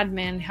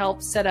admin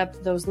help set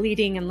up those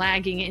leading and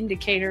lagging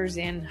indicators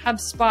in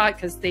HubSpot,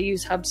 because they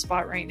use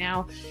HubSpot right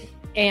now,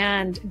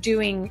 and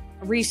doing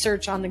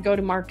research on the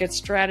go-to-market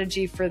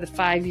strategy for the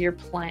 5-year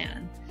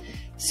plan.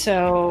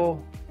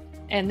 So,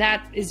 and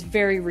that is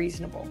very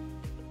reasonable.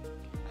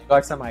 I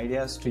got some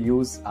ideas to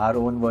use our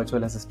own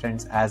virtual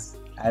assistants as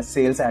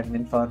sales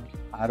admin for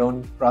our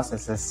own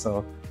processes.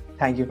 So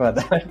thank you for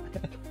that.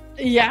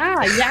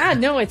 Yeah,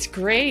 no, it's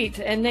great.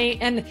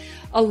 And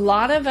a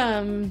lot of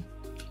them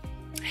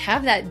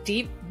have that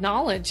deep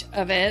knowledge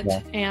of it,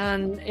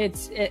 and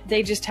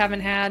they just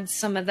haven't had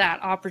some of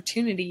that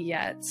opportunity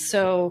yet.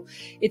 So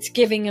it's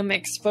giving them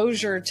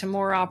exposure to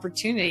more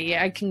opportunity.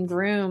 I can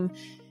groom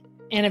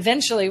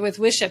eventually with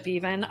Wishup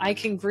even, I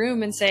can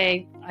groom and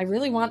say, I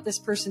really want this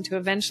person to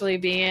eventually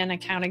be an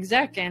account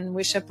exec, and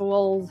Wishup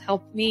will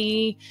help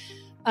me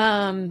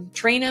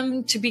train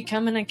them to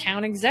become an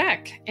account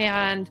exec.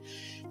 And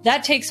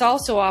that takes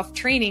also off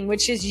training,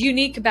 which is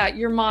unique about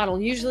your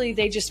model. Usually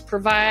they just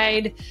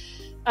provide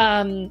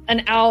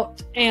an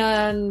out,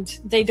 and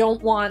they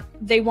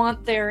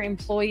want their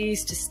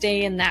employees to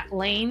stay in that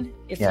lane.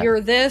 If you're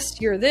this,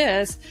 you're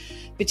this.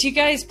 But you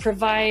guys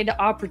provide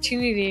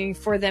opportunity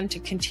for them to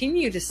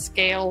continue to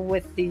scale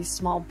with these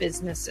small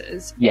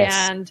businesses. Yes.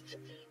 And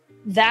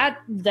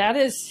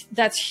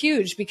that's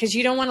huge, because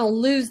you don't want to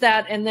lose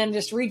that and then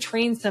just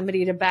retrain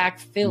somebody to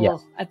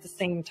backfill at the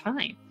same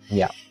time.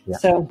 Yeah.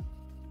 So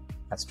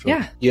that's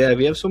true. Yeah,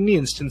 we have so many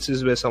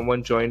instances where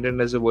someone joined in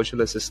as a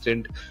virtual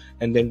assistant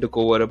and then took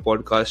over a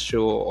podcast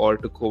show or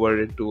took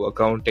over into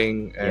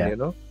accounting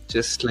and,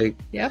 just like,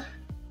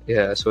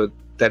 so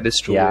that is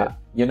true. Yeah.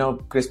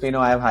 Crispino,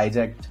 I have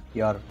hijacked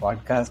your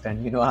podcast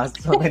and,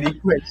 asked so many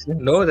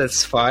questions. No,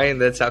 that's fine.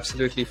 That's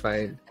absolutely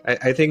fine.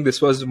 I think this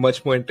was a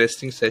much more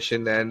interesting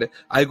session, and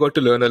I got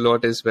to learn a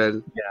lot as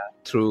well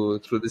through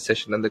the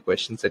session and the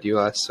questions that you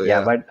asked. So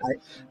but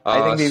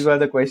I think these were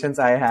the questions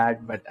I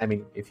had. But I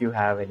mean, if you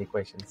have any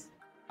questions.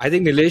 I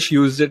think Nilesh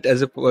used it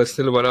as a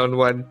personal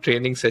one-on-one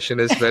training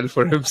session as well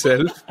for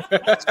himself.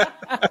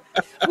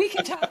 We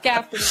can talk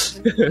after.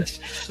 This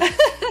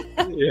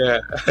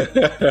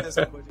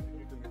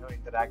opportunity to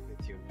interact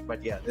with you.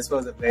 But this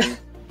was a very,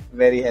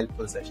 very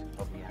helpful session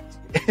for me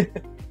actually.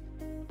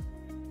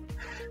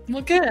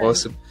 Well, good.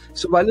 Awesome.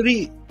 So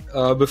Valerie,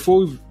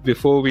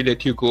 before we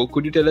let you go,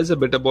 could you tell us a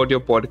bit about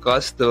your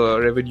podcast, The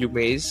Revenue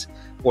Maze,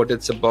 what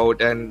it's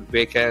about, and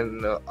where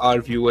can our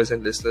viewers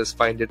and listeners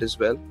find it as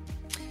well?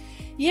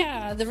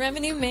 Yeah, the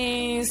Revenue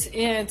Maze,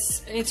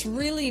 it's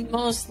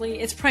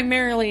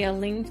primarily a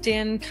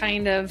LinkedIn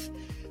kind of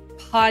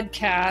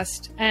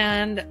podcast,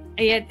 and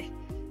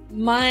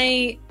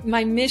my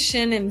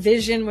mission and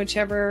vision,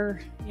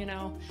 whichever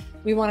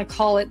we want to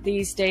call it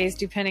these days,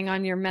 depending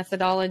on your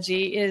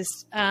methodology,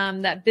 is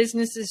that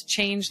businesses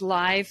change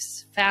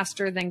lives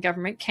faster than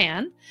government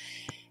can.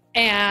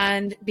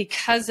 And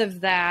because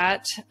of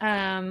that,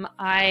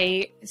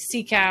 I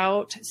seek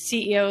out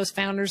CEOs,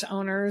 founders,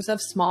 owners of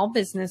small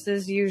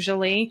businesses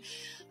usually,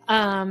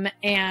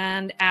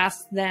 and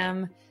ask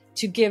them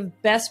to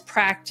give best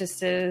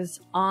practices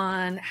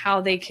on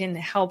how they can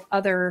help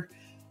other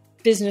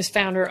business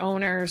founder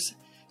owners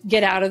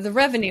get out of the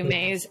revenue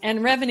maze.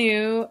 And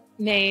revenue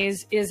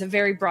maze is a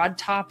very broad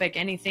topic.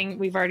 Anything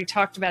we've already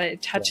talked about,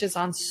 it touches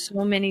on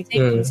so many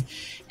things.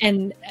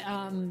 And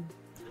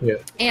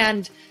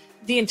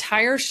the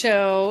entire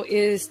show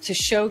is to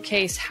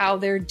showcase how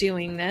they're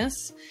doing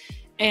this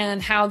and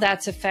how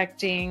that's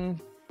affecting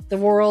the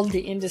world,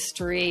 the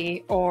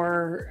industry,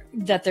 or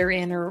that they're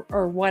in,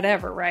 or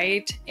whatever,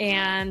 right?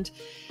 And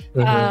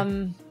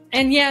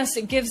and yes,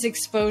 it gives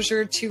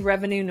exposure to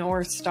Revenue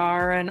North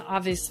Star and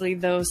obviously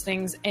those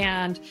things,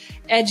 and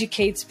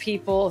educates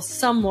people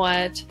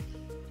somewhat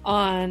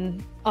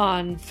on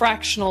the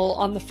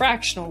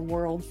fractional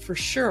world for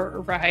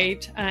sure,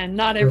 right? And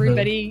not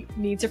everybody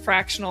needs a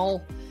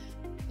fractional.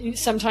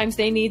 Sometimes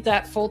they need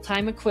that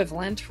full-time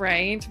equivalent,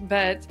 right?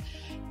 But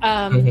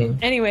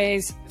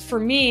anyways, for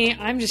me,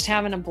 I'm just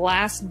having a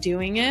blast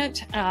doing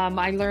it.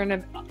 I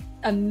learn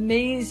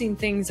amazing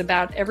things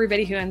about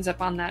everybody who ends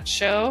up on that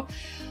show.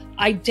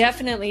 I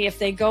definitely, if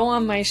they go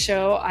on my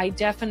show, I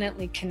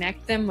definitely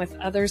connect them with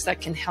others that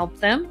can help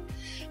them,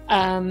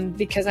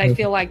 because I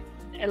feel like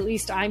at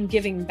least I'm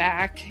giving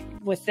back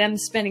with them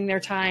spending their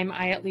time.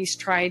 I at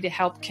least try to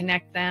help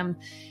connect them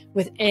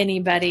with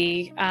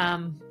anybody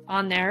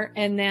on there.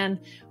 And then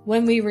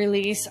when we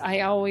release, I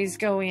always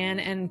go in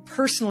and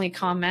personally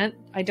comment.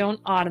 I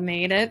don't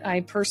automate it.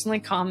 I personally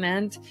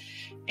comment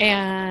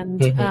and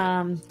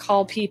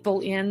call people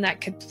in that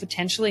could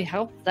potentially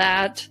help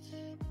that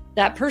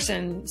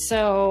person.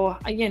 So,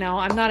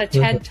 I'm not a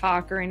TED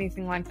Talk or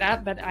anything like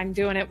that, but I'm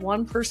doing it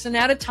one person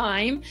at a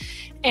time,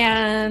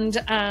 and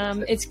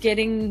it's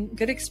getting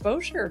good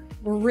exposure.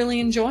 We're really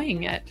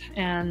enjoying it,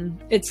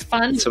 and it's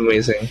fun. It's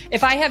amazing.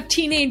 If I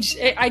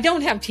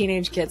don't have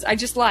teenage kids. I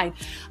just lied.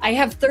 I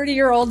have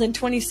 30-year-old and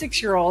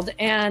 26-year-old,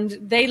 and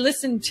they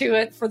listened to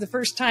it for the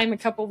first time a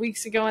couple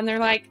weeks ago, and they're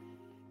like,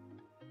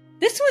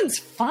 "This one's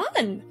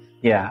fun."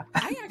 Yeah.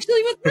 I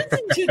actually would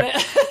listen to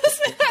this.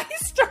 I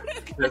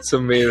started. That's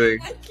amazing.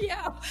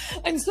 Yeah,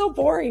 I'm so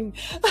boring.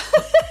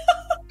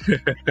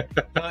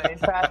 In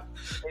fact,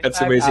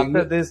 That's amazing.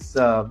 After this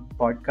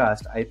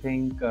podcast, I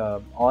think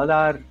all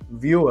our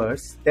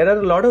viewers, there are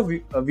a lot of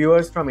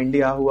viewers from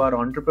India who are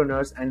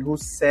entrepreneurs and who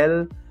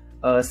sell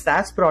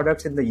SaaS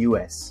products in the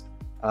US.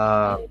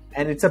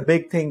 And it's a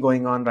big thing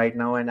going on right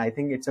now. And I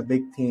think it's a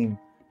big theme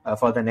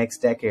for the next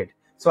decade.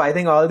 So I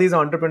think all these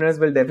entrepreneurs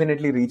will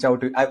definitely reach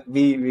out to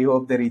we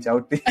hope they reach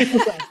out to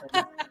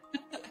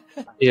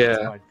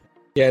you.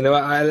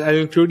 I'll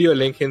include your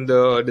link in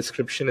the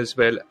description as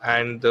well,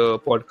 and the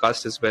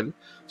podcast as well.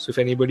 So if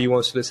anybody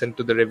wants to listen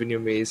to the Revenue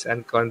Maze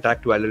and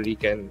contact Valerie,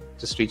 can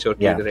just reach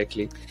out to you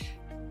directly.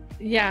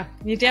 Yeah,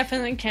 you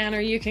definitely can,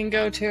 or you can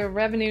go to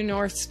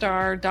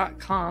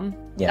revenuenorthstar.com.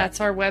 Yeah. That's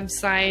our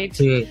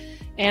website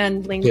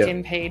and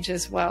LinkedIn page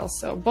as well.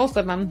 So both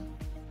of them.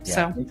 Yeah.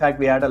 So in fact,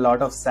 we had a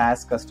lot of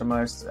SaaS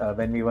customers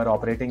when we were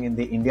operating in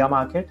the India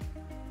market.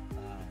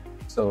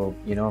 So,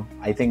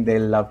 I think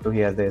they'll love to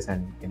hear this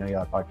and,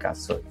 your podcast.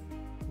 So,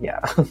 yeah.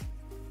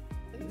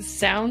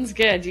 Sounds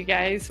good, you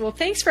guys. Well,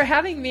 thanks for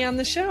having me on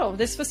the show.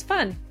 This was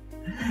fun.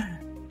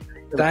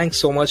 Thanks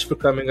so much for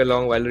coming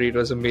along, Valerie. It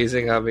was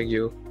amazing having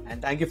you.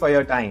 And thank you for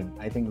your time.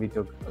 I think we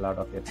took a lot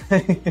of it.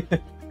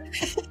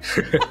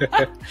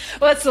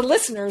 Well, it's the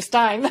listeners'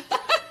 time.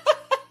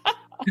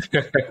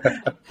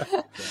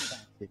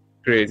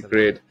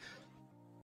 Great.